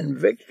 And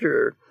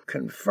Victor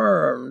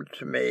confirmed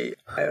to me,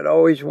 I had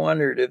always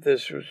wondered if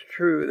this was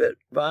true, that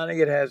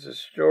Vonnegut has a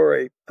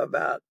story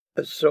about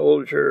a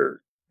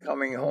soldier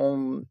coming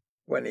home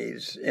when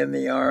he's in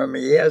the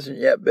army. He hasn't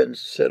yet been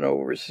sent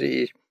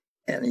overseas,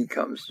 and he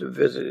comes to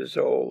visit his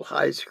old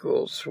high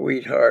school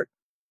sweetheart,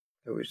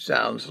 who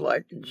sounds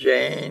like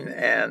Jane,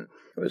 and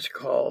it was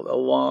called A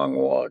Long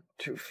Walk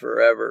to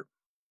Forever.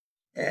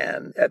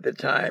 And at the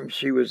time,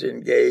 she was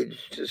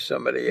engaged to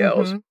somebody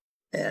else,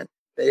 and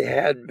they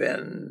had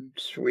been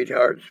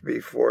sweethearts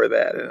before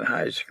that in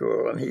high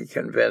school, and he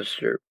convinced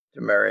her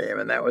to marry him.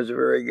 And that was a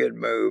very good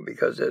move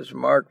because, as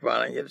Mark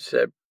Vonnegut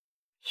said,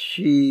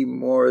 she,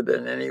 more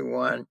than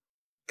anyone,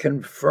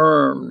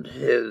 confirmed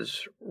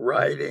his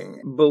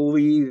writing,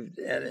 believed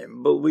in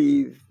him,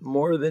 believed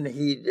more than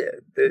he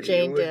did that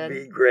Jane he would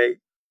be great.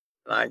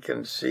 I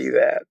can see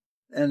that.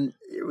 And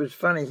it was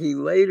funny, he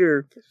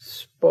later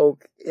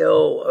spoke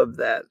ill of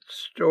that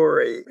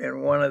story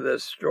in one of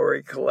the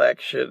story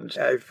collections.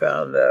 I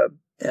found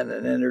in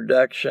an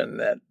introduction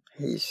that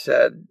he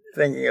said,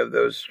 thinking of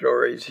those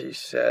stories, he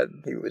said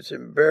he was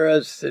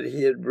embarrassed that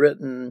he had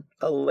written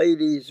a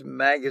ladies'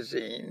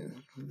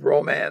 magazine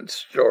romance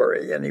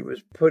story, and he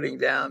was putting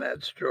down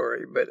that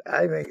story. But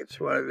I think it's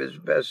one of his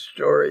best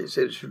stories.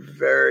 It's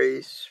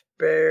very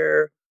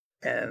spare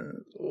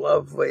and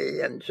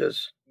lovely and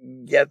just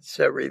gets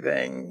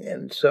everything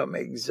in some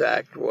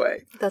exact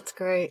way. That's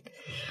great.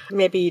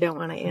 Maybe you don't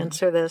want to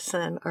answer this,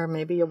 or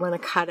maybe you want to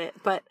cut it,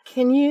 but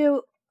can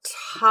you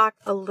talk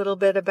a little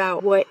bit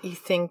about what you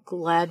think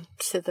led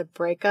to the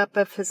breakup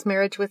of his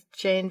marriage with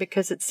Jane?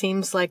 Because it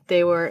seems like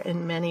they were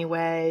in many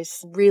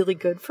ways really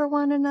good for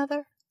one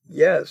another.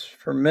 Yes,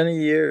 for many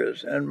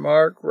years. And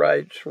Mark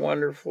writes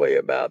wonderfully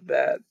about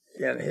that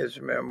in his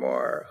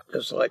memoir,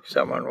 Just Like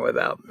Someone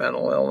Without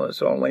Mental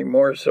Illness, only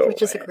more so.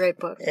 Which is a great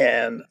book.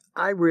 And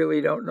I really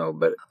don't know,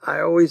 but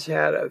I always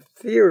had a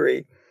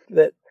theory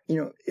that,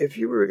 if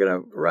you were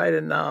going to write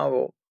a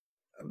novel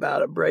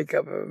about a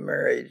breakup of a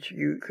marriage,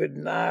 you could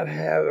not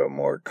have a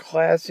more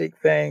classic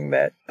thing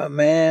that a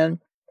man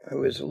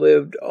who has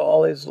lived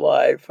all his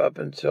life up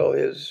until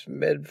his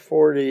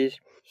mid-40s,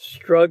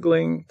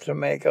 struggling to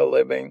make a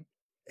living.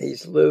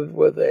 He's lived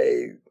with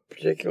a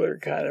particular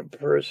kind of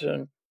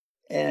person,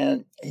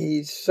 and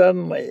he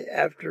suddenly,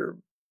 after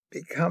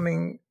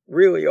becoming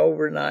really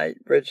overnight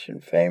rich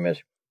and famous,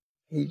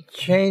 he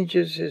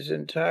changes his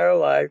entire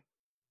life.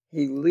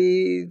 He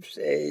leaves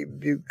a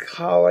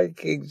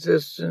bucolic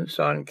existence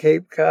on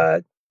Cape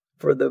Cod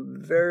for the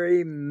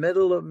very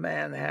middle of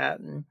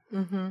Manhattan,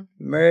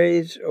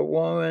 marries a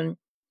woman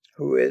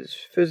who is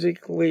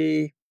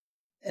physically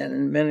and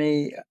in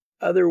many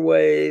other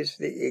ways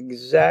the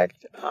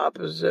exact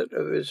opposite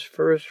of his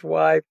first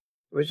wife.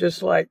 It was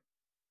just like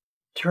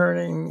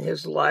turning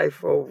his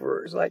life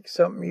over. It's like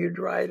something you'd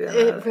write in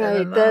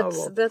a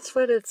novel. That's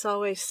what it's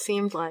always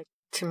seemed like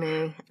to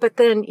me. But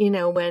then,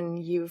 when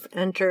you've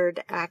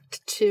entered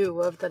Act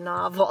 2 of the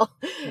novel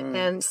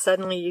and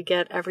suddenly you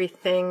get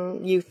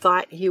everything you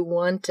thought you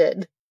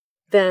wanted,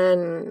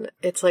 then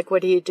it's like,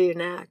 what do you do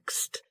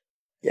next?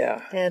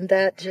 Yeah. And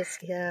that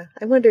just,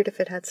 I wondered if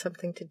it had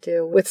something to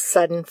do with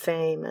sudden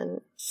fame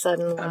and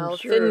sudden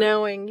wealth and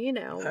knowing,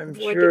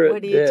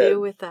 what do you do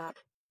with that?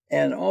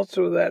 And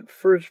also that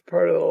first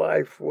part of the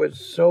life was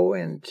so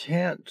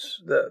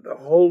intense, the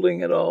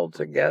holding it all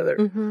together,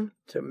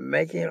 to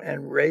making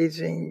and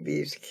raising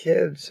these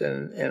kids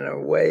in a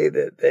way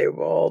that they've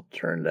all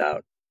turned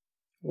out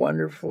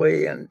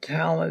wonderfully and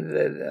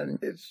talented. And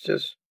it's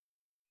just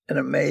an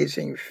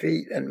amazing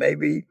feat. And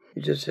maybe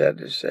you just had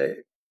to say,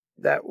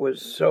 that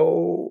was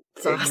so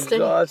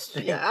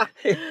exhausting. Yeah.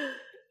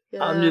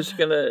 Yeah. I'm just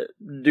going to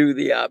do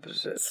the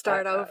opposite.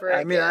 Start over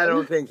again. I mean, I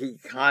don't think he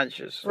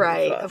consciously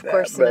right, thought of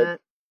course that, not.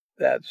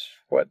 But that's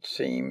what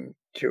seemed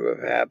to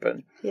have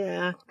happened.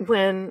 Yeah.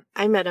 When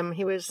I met him,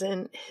 he was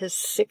in his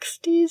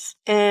 60s,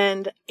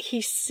 and he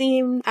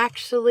seemed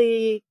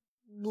actually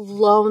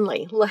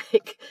lonely.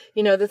 Like,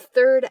 the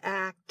third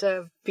act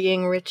of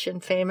being rich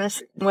and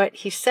famous, what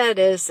he said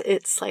is,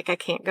 it's like, I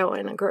can't go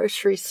in a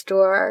grocery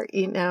store,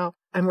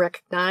 I'm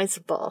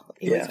recognizable.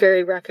 He was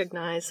very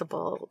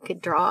recognizable. Could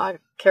draw a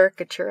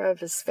caricature of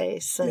his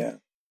face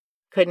and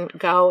couldn't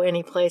go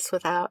any place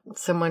without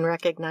someone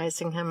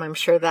recognizing him. I'm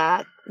sure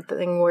that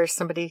thing where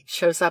somebody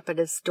shows up at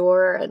his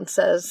door and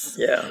says,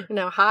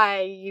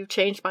 hi, you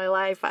changed my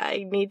life.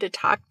 I need to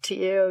talk to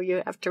you.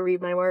 You have to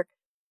read my work.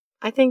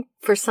 I think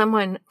for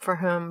someone for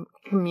whom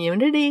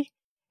community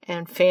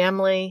and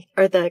family,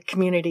 or the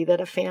community that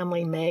a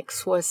family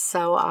makes, was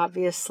so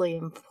obviously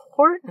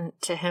important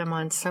to him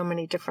on so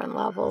many different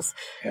levels,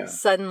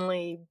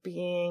 suddenly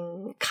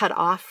being cut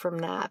off from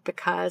that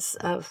because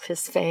of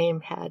his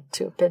fame had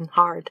to have been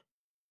hard.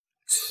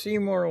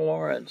 Seymour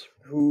Lawrence,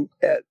 who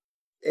at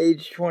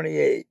age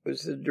 28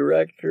 was the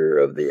director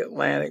of the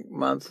Atlantic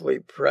Monthly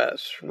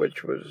Press,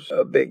 which was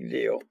a big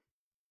deal.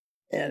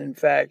 And in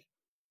fact,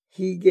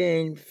 he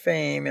gained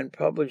fame in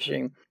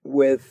publishing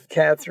with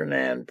Katherine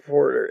Ann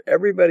Porter.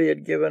 Everybody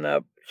had given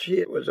up.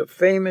 She was a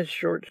famous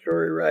short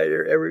story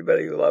writer.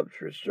 Everybody loved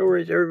her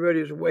stories.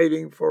 Everybody was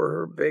waiting for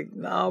her big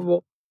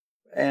novel.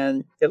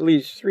 And at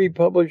least 3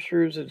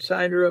 publishers had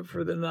signed her up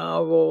for the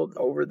novel.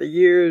 Over the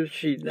years,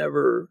 she'd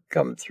never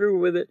come through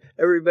with it.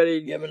 Everybody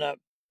had given up.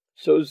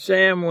 So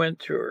Sam went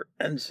to her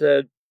and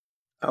said,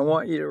 I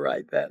want you to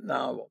write that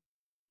novel.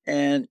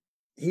 And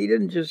he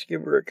didn't just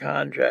give her a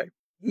contract.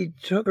 He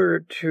took her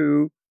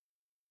to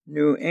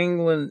New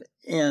England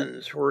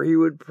inns where he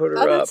would put her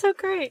up. Oh, that's so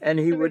great. And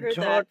he would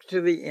talk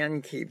to the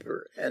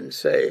innkeeper and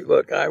say,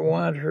 look, I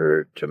want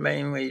her to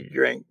mainly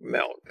drink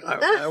milk.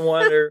 I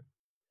want her.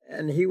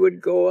 And he would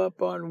go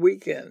up on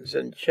weekends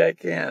and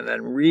check in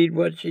and read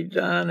what she'd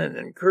done and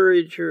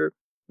encourage her,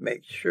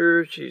 make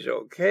sure she's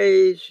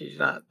okay, she's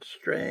not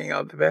straying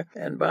off the path.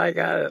 And by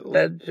God, it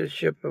led to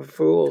Ship of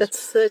Fools. That's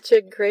such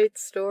a great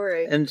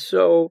story. And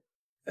so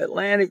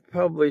Atlantic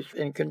published,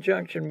 in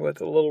conjunction with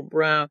The Little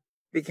Brown,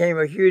 became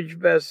a huge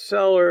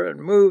bestseller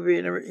and movie,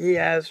 and he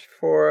asked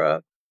for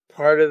a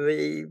part of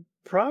the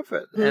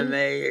profit. And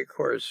they, of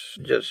course,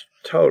 just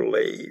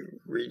totally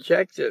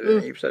rejected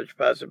any such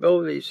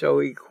possibility, so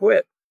he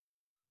quit.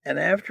 And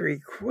after he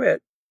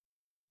quit,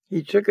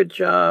 he took a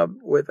job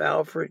with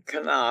Alfred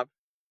Knopf,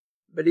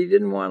 but he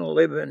didn't want to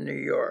live in New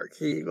York.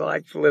 He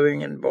liked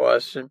living in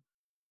Boston.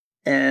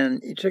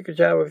 And he took a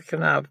job with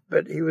Knopf,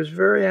 but he was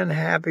very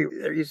unhappy.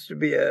 There used to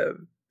be a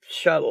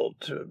shuttle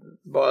to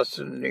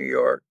Boston, New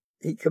York.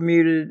 He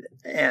commuted,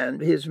 and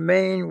his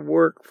main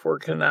work for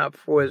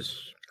Knopf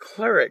was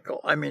clerical.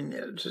 I mean,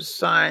 to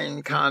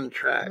sign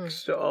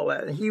contracts, to all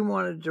that. And he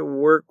wanted to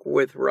work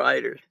with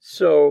writers.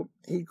 So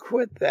he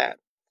quit that,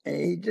 and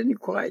he didn't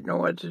quite know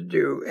what to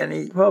do. And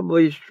he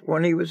published,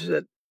 when he was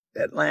at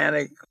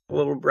Atlantic,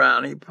 Little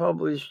Brown, he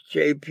published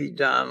J.P.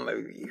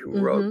 Donlevy, who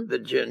wrote The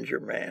Ginger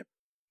Man.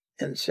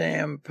 And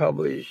Sam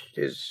published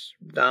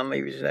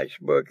Donlevy's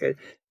next book.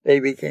 They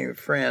became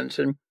friends.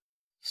 And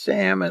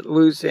Sam, at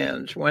loose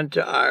ends, went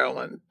to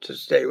Ireland to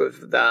stay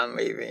with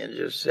Donlevy and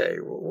just say,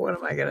 well, what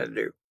am I going to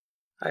do?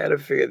 I got to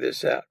figure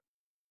this out.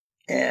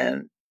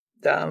 And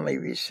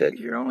Donlevy said,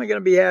 you're only going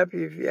to be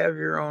happy if you have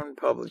your own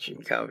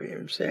publishing company.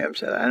 And Sam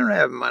said, I don't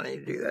have money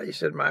to do that. He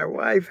said, my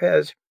wife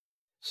has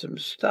some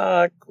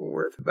stock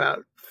worth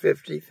about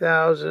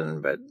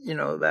 $50,000, but,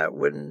 that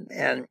wouldn't.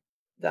 And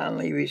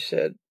Donlevy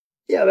said,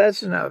 yeah,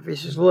 that's enough. He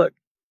says, look,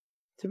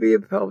 to be a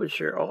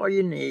publisher, all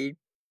you need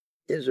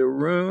is a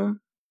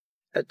room,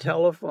 a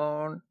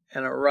telephone,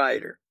 and a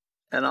writer.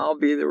 And I'll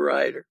be the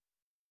writer.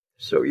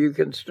 So you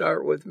can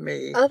start with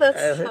me. Oh,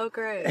 that's so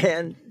great.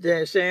 And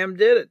Sam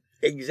did it.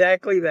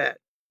 Exactly that.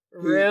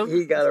 Room?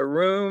 He got a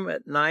room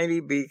at 90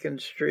 Beacon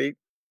Street.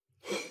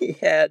 He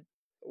had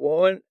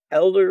one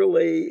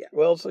elderly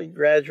Wellesley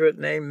graduate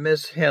named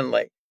Miss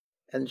Henley.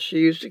 And she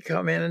used to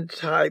come in and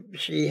type.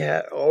 She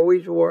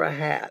always wore a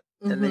hat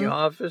in the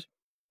office.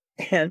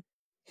 And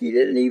he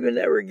didn't even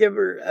ever give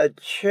her a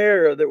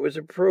chair that was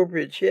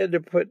appropriate. She had to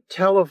put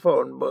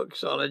telephone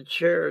books on a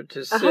chair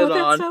to sit on. Oh,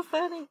 that's so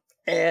funny.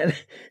 And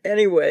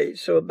anyway,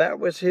 so that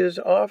was his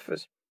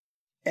office.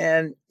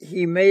 And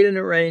he made an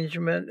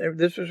arrangement.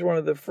 This was one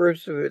of the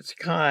first of its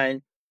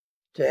kind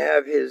to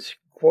have his,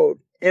 quote,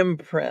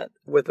 imprint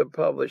with a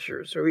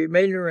publisher. So he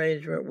made an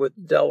arrangement with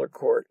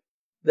Delacorte.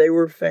 They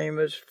were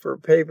famous for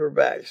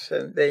paperbacks,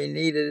 and they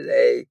needed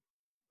a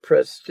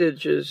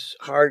prestigious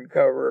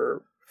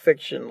hardcover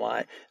fiction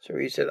line. So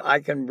he said, I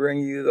can bring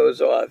you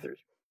those authors.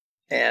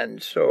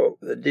 And so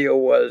the deal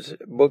was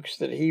books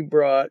that he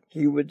brought,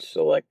 he would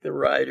select the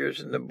writers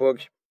in the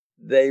books.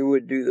 They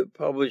would do the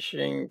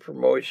publishing,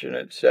 promotion,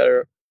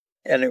 etc.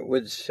 And it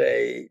would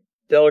say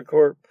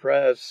Delacorte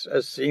Press,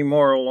 a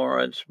Seymour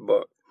Lawrence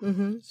book.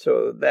 Mm-hmm.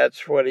 So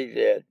that's what he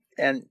did.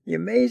 And the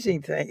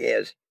amazing thing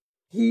is,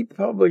 he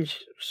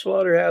published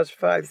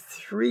Slaughterhouse-Five.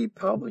 3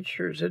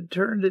 publishers had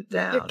turned it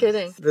down. You're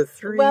kidding. The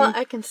 3. Well,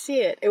 I can see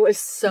it. It was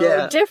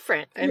so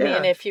different. I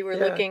mean, if you were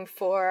looking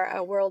for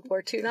a World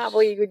War II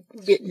novel, you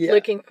would be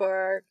looking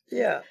for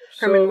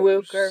Herman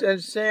Wouk.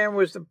 And Sam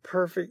was the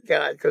perfect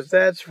guy, because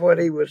that's what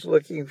he was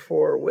looking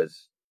for,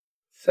 was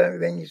some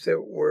things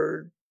that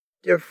were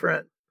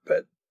different,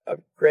 but of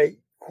great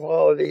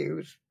quality,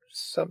 who's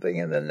something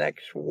in the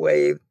next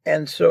wave.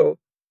 And so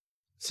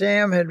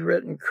Sam had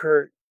written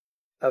Kurt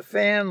a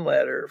fan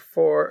letter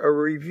for a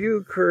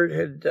review Kurt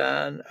had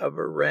done of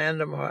a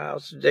Random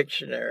House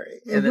dictionary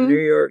in the New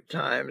York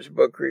Times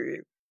book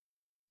review.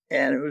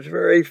 And it was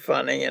very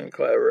funny and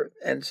clever.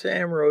 And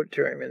Sam wrote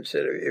to him and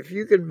said, if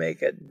you could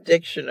make a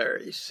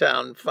dictionary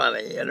sound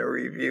funny in a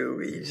review,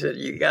 he said,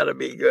 you got to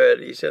be good.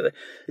 He said,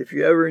 if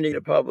you ever need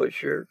a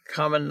publisher,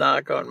 come and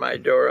knock on my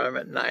door. I'm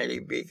at 90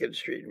 Beacon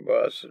Street in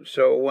Boston.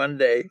 So one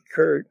day,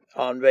 Kurt,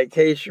 on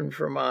vacation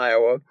from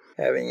Iowa,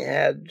 having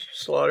had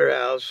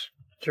Slaughterhouse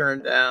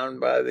turned down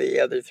by the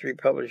other 3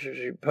 publishers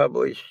who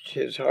published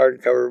his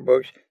hardcover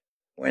books,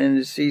 went in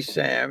to see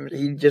Sam.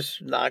 He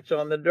just knocked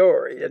on the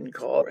door. He didn't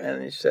call.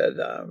 And he said,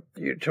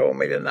 you told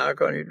me to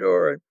knock on your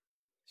door. He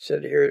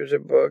said, here's a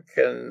book,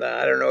 and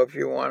I don't know if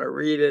you want to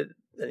read it.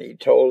 And he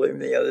told him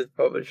the other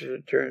publishers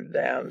had turned it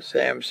down.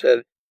 Sam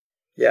said,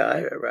 yeah,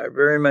 I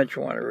very much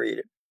want to read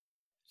it.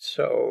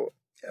 So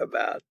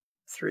about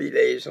 3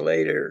 days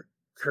later,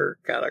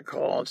 Kurt got a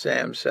call, and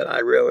Sam said, I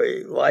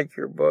really like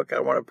your book. I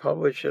want to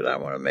publish it. I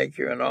want to make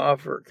you an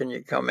offer. Can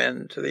you come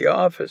into the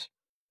office?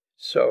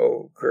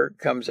 So Kurt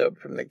comes up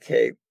from the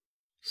Cape.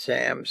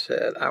 Sam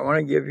said, I want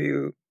to give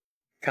you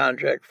a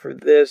contract for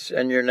this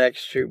and your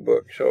next 2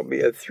 books. So it'll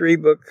be a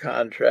 3-book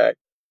contract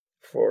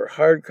for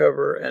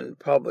hardcover and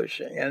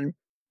publishing. And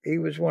he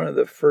was one of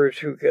the first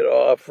who could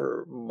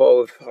offer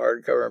both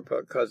hardcover and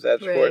publishing, because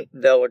that's what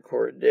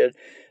Delacorte did.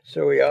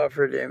 So he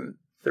offered him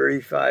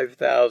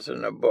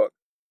 $35,000 a book.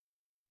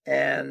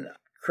 And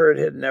Kurt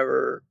had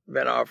never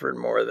been offered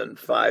more than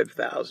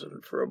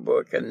 $5,000 for a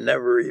book, and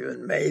never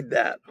even made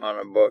that on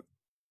a book.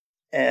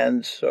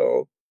 And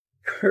so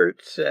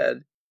Kurt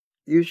said,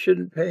 you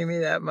shouldn't pay me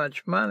that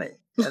much money.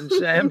 And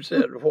Sam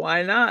said,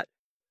 why not?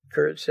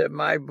 Kurt said,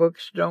 my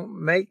books don't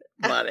make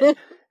money.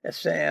 And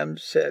Sam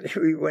said,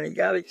 when he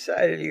got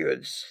excited, he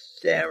would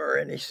stammer,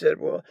 and he said,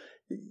 well,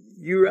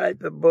 you write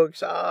the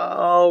books,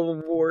 I'll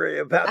worry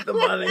about the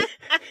money.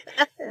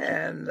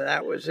 And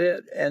that was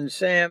it. And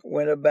Sam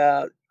went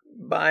about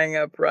buying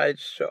up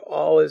rights to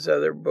all his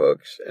other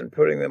books and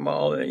putting them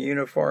all in a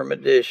uniform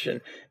edition.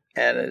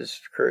 And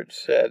as Kurt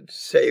said,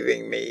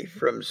 saving me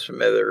from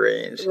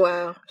smithereens.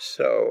 Wow.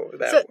 So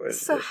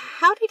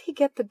how did he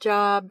get the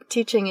job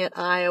teaching at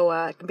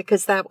Iowa?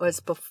 Because that was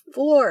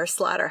before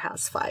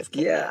Slaughterhouse-Five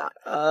came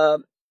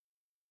out.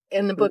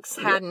 And the books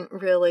hadn't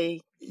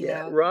really...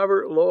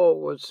 Robert Lowell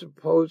was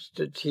supposed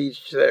to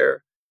teach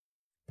there,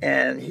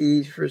 and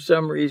he, for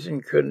some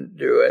reason, couldn't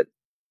do it.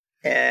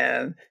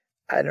 And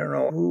I don't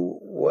know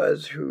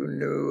who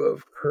knew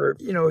of Kurt.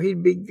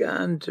 He'd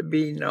begun to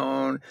be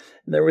known.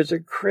 There was a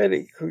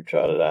critic who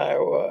taught at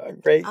Iowa, a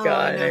great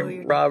guy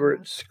named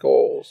Robert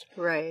Scholes.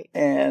 Right.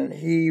 And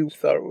he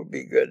thought it would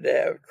be good to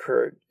have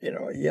Kurt,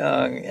 a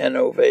young,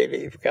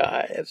 innovative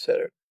guy,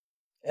 etc.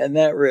 And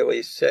that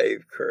really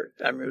saved Kurt.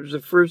 I mean, it was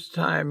the first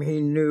time he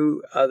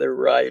knew other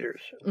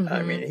writers. Mm-hmm.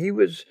 I mean, he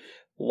was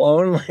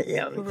lonely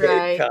on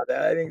Cape Cod.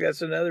 I think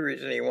that's another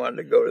reason he wanted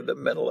to go to the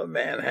middle of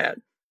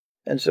Manhattan.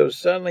 And so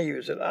suddenly he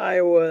was in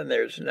Iowa, and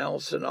there's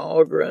Nelson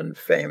Algren,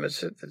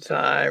 famous at the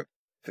time,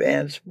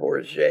 Vance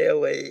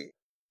Borgelli,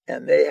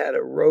 and they had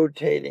a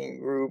rotating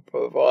group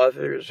of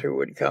authors who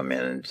would come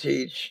in and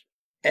teach,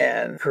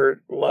 and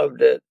Kurt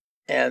loved it.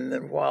 And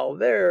then while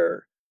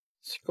there,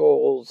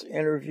 Scholes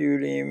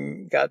interviewed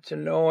him, got to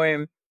know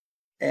him,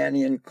 and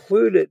he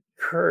included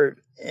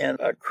Kurt in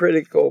a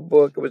critical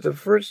book. It was the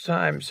first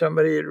time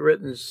somebody had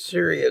written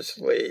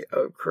seriously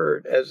of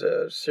Kurt as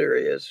a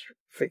serious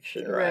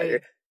fiction writer.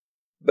 Right.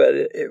 But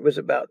it was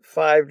about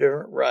 5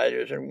 different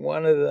writers, and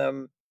one of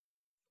them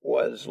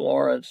was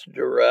Lawrence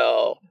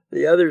Durrell.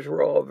 The others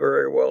were all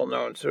very well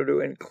known, so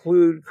to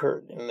include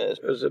Kurt in this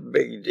was a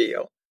big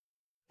deal.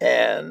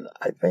 And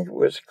I think it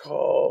was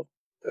called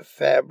The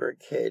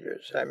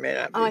Fabricators. I mean,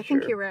 I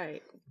think you're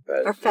right.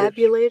 Or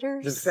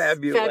Fabulators? The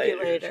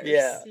Fabulators.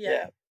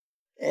 Yeah.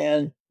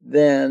 And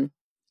then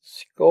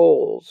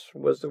Scholes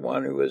was the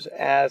one who was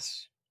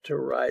asked to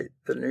write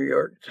the New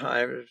York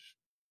Times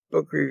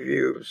book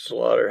review of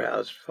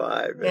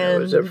Slaughterhouse-Five. And it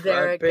was a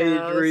front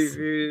page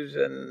reviews,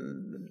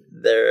 and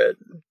there it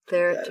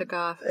took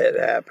off. It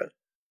happened.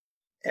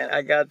 And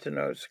I got to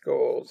know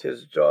Scholes.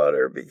 His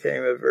daughter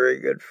became a very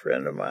good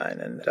friend of mine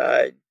and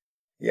died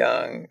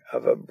young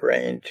of a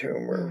brain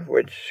tumor,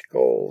 which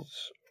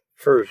Scholes'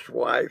 first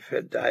wife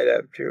had died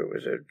of too. It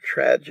was a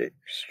tragic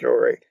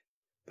story,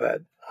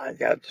 but I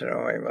got to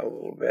know him a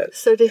little bit.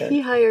 So did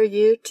he hire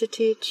you to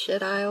teach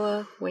at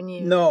Iowa when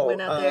you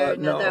went out there?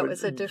 No, that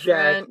was a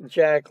different...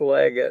 Jack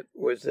Leggett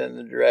was then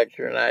the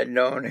director, and I'd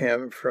known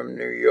him from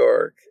New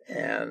York.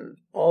 And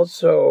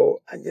also,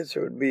 I guess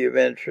it would be of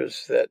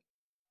interest that,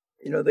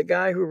 the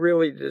guy who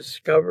really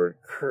discovered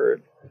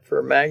Kurt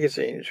for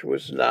magazines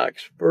was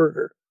Knox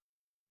Berger.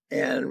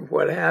 And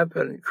what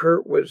happened,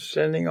 Kurt was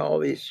sending all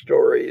these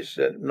stories,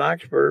 that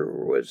Knox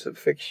Berger was the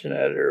fiction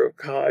editor of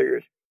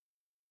Collier's,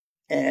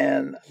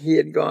 and he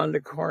had gone to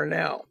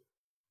Cornell.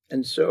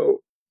 And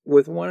so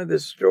with one of the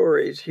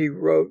stories, he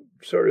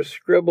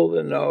scribbled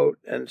a note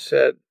and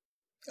said,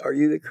 "Are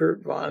you the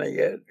Kurt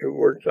Vonnegut who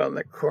worked on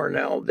the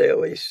Cornell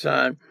Daily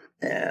Sun?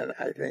 And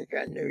I think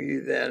I knew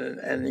you then."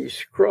 And he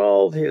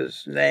scrawled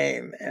his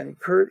name, and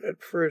Kurt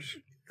at first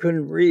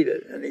couldn't read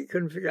it, and he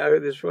couldn't figure out who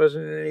this was,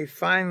 and then he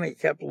finally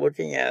kept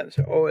looking at it and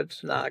said, "Oh,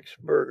 it's Knox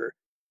Berger."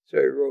 So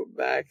he wrote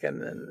back,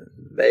 and then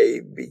they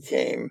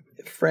became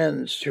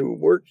friends who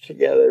worked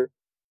together.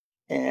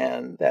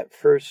 And that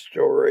first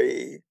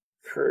story,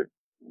 Kurt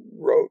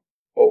wrote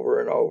over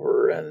and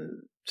over,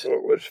 and so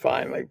it was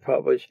finally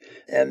published.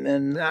 And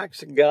then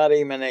Knox got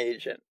him an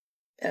agent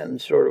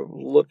and sort of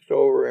looked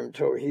over him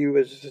till he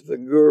was the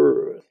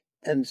guru.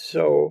 And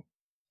so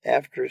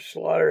after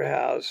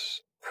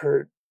Slaughterhouse,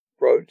 Kurt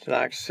wrote to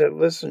Knox, said,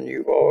 "Listen,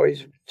 you've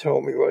always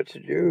told me what to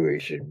do. You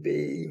should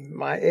be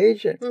my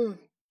agent."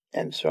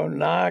 And so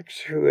Knox,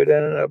 who had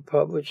ended up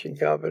publishing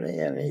company,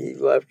 and he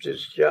left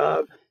his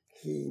job,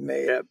 he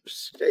made up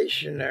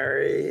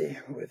stationery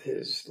with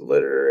his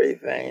literary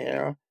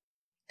thing,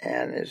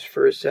 and his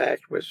first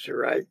act was to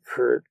write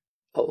Kurt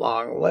a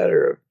long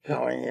letter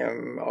telling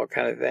him all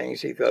kind of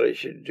things he thought he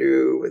should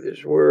do with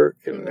his work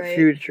and the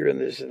future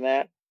and this and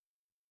that.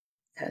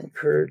 And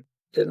Kurt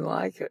didn't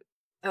like it.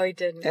 Oh, he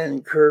didn't.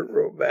 And Kurt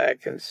wrote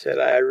back and said,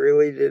 "I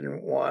really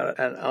didn't want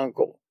an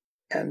uncle,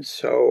 and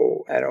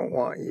so I don't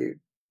want you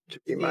to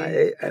be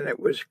my..." And it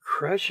was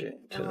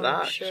crushing to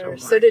Knox. Sure.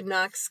 So did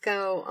Knox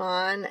go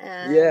on,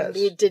 and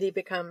did he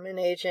become an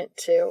agent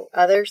to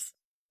others?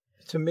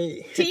 To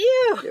me. To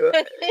you.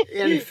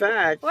 In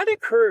fact,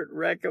 Kurt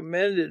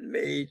recommended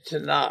me to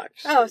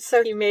Knox. Oh,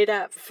 so he made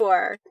up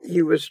for...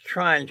 He was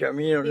trying to.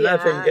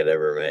 Nothing could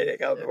ever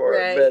make up for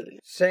it. But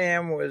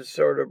Sam was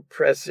sort of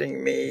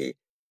pressing me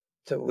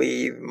to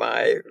leave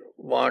my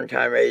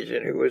longtime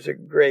agent, who was a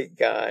great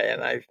guy,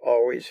 and I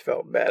always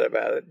felt bad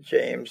about it,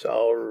 James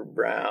Oliver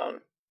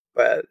Brown.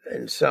 But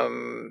in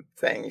some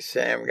things,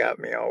 Sam got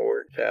me all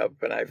worked up,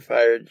 and I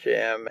fired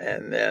Jim,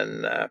 and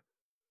then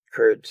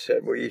Kurt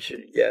said, "Well, you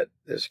should get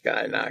this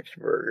guy, Knox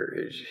Berger.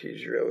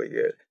 He's really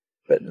good."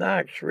 But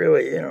Knox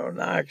really,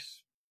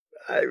 Knox,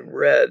 I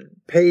read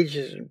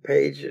pages and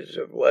pages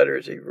of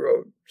letters he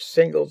wrote,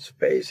 single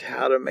space,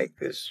 how to make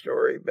this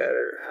story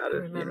better, how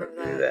to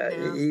do that.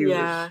 Yeah. He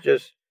was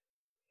just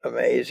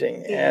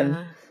amazing.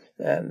 Yeah.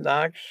 And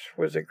Knox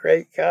was a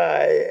great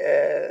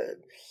guy.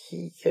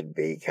 He could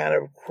be kind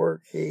of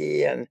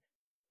quirky, and,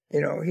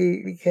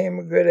 he became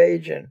a good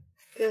agent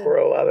for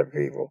a lot of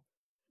people.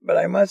 But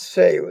I must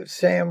say, with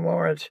Sam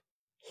Lawrence,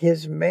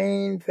 his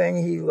main thing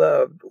he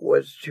loved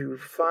was to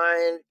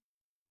find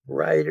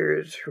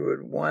writers who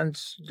had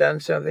once done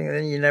something and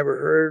then you never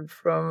heard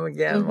from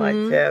again, like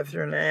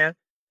Catherine Ann.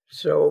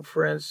 So,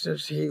 for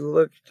instance, he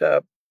looked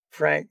up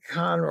Frank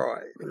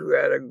Conroy, who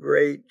had a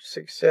great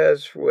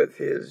success with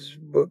his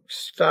book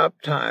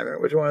Stop Time.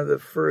 It was one of the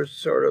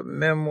first sort of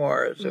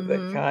memoirs of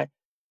that kind.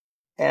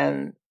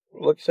 And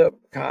looks up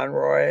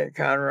Conroy, and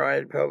Conroy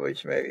had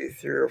published maybe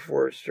 3 or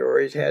 4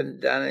 stories, hadn't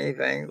done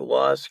anything,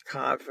 lost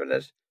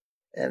confidence.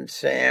 And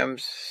Sam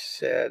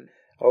said,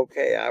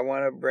 "Okay, I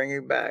want to bring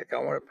you back. I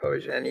want to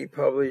publish." And he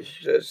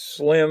published a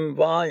slim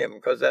volume,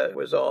 because that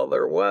was all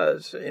there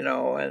was,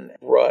 and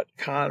brought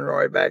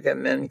Conroy back.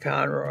 And then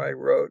Conroy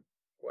wrote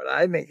what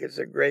I think is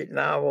a great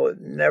novel.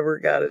 It never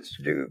got its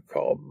due,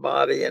 called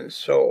Body and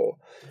Soul.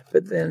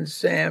 But then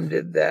Sam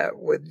did that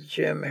with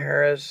Jim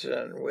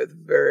Harrison,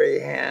 with Barry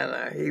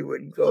Hannah. He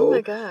would go... Oh,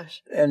 my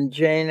gosh. And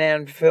Jane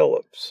Ann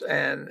Phillips.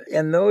 And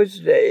in those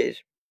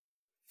days,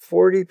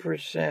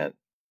 40%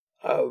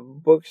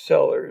 of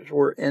booksellers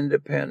were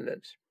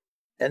independents.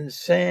 And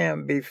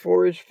Sam,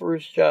 before his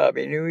first job,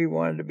 he knew he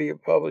wanted to be a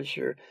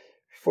publisher.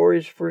 Before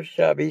his first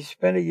job, he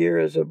spent a year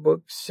as a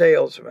book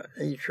salesman.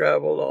 He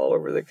traveled all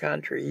over the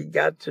country. He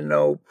got to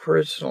know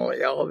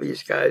personally all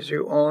these guys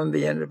who owned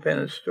the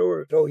independent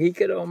stores. So he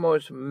could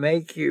almost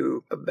make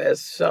you a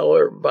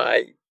bestseller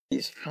by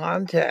these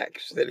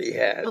contacts that he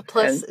had. Well,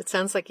 plus, it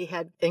sounds like he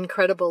had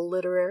incredible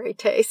literary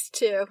taste,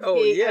 too.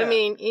 Yeah. I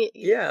mean...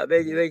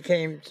 they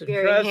came to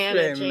Barry trust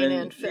Hannah, him. Jane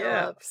Ann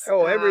Phillips.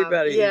 Oh,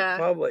 everybody he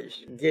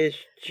published.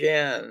 Gish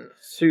Jen,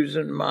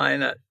 Susan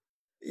Minot.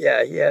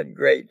 Yeah, he had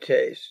great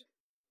taste.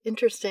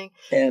 Interesting.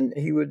 And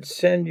he would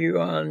send you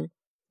on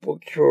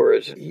book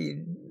tours,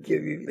 he'd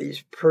give you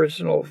these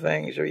personal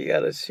things, or you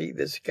got to see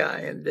this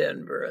guy in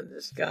Denver and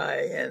this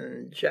guy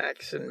in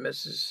Jackson,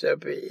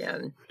 Mississippi,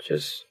 and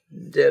just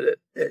did it.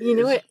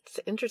 It's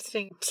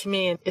interesting to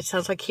me. It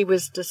sounds like he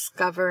was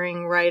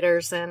discovering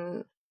writers,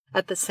 and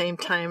at the same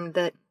time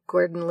that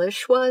Gordon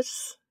Lish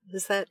was.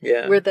 Is that,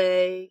 were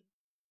they?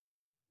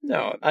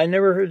 No, I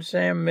never heard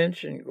Sam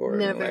mention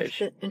Gordon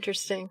Lish.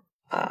 Interesting.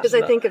 Because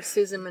I think of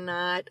Susan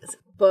Minot's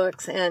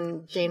books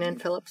and Jane Ann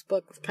Phillips'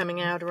 book coming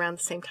out around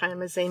the same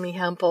time as Amy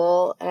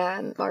Hempel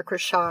and Mark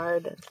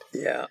Richard.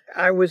 Yeah,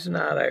 I was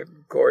not a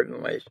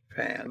Gordon Lish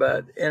fan,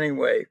 but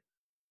anyway.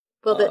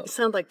 Well, that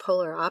sound like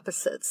polar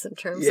opposites in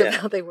terms of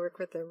how they work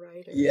with their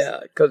writers. Yeah,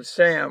 because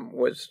Sam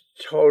was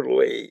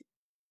totally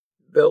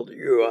built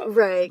you up.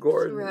 Right,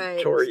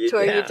 Gordon tore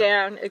you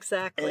down.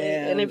 Exactly.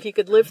 And if you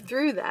could live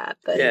through that,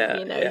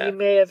 then, you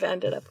may have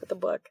ended up with a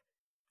book.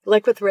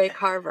 Like with Ray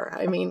Carver.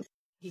 I mean,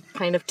 he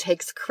kind of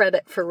takes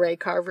credit for Ray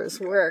Carver's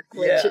work,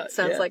 which it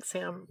sounds like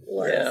Sam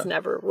Lawrence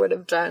never would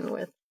have done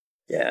with.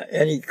 Yeah,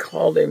 and he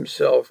called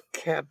himself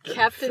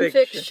Captain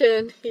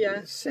Fiction.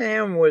 Yeah.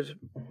 Sam was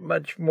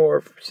much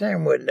more,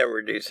 Sam would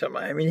never do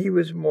something. I mean, he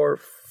was more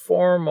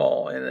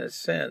formal in a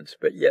sense,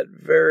 but yet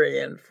very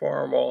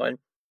informal. And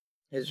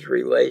his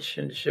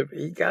relationship,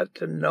 he got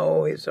to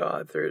know his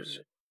authors.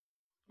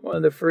 One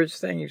of the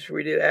first things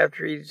we did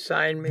after he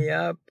signed me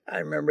up, I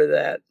remember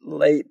that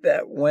late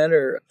that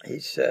winter, he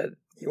said,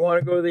 "You want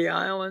to go to the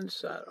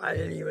islands?" I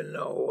didn't even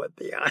know what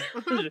the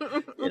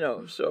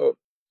islands, so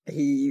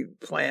he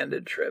planned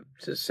a trip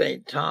to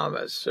St.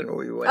 Thomas, and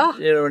we went,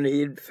 and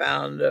he'd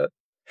found a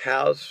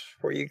house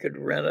where you could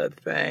rent a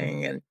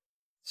thing and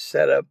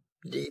set up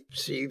deep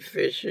sea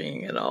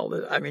fishing and all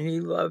that. I mean, he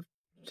loved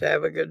to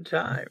have a good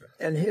time.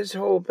 And his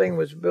whole thing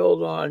was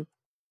built on,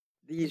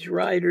 these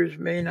writers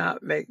may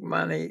not make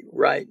money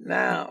right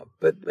now,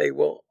 but they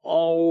will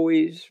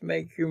always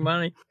make you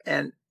money.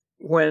 And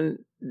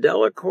when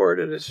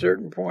Delacorte, at a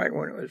certain point,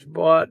 when it was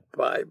bought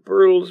by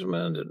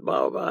Bertelsmann and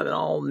blah, blah, blah, and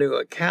all new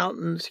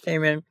accountants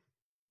came in,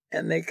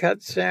 and they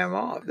cut Sam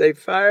off. They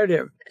fired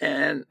him.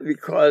 And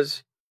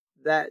because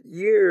that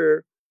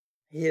year,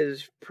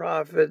 his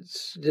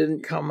profits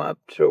didn't come up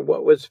to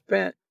what was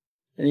spent.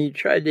 And he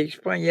tried to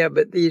explain,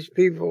 but these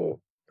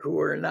people who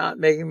are not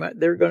making money,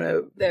 they're going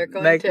to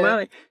make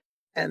money.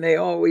 And they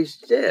always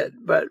did.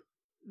 But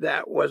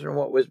that wasn't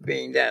what was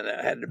being done.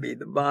 It had to be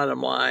the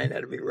bottom line,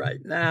 had to be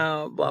right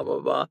now, blah, blah,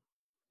 blah.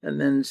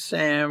 And then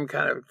Sam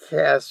kind of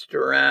cast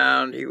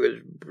around. He was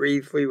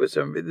briefly with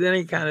somebody. Then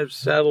he kind of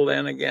settled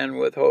in again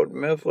with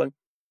Houghton Mifflin.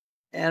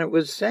 And it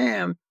was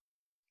Sam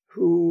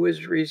who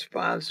was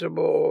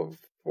responsible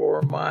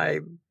for my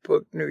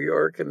book, New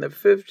York in the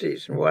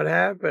 50s. And what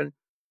happened,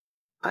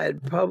 I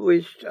had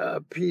published a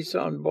piece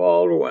on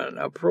Baldwin,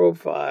 a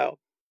profile,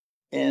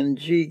 in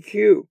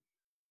GQ.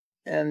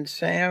 And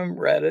Sam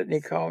read it, and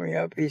he called me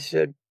up. He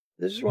said,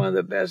 "This is one of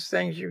the best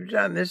things you've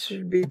done. This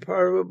should be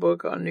part of a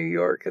book on New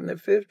York in the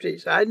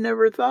 50s. I'd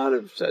never thought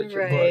of such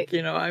a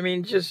book, I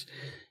mean, just...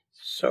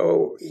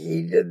 So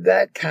he did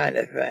that kind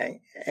of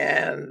thing.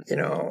 And, it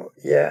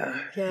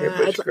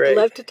was great. I'd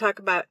love to talk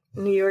about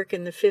New York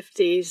in the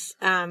 50s,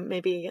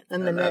 maybe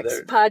in the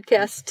next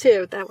podcast,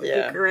 too. That would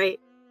be great.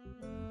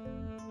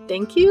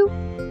 Thank you.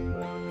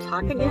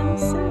 Talk again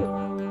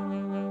soon.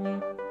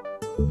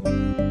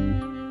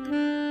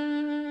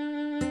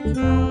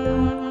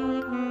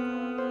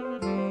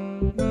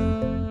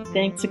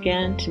 Thanks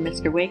again to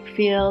Mr.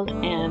 Wakefield,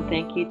 and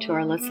thank you to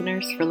our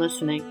listeners for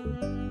listening.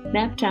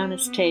 Naptown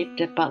is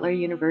taped at Butler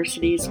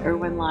University's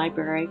Irwin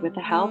Library with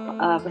the help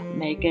of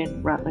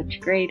Megan Rutledge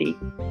Grady.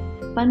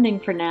 Funding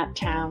for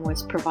Naptown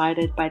was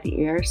provided by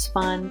the Ayers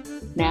Fund,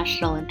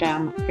 National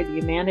Endowment for the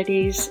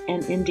Humanities,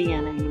 and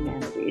Indiana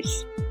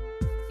Humanities.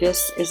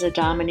 This is a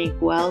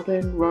Dominique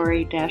Weldon,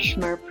 Rory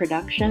Deschmer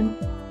production.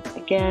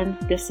 Again,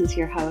 this is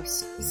your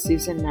host,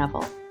 Susan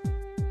Neville.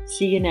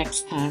 See you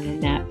next time in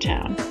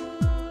Naptown.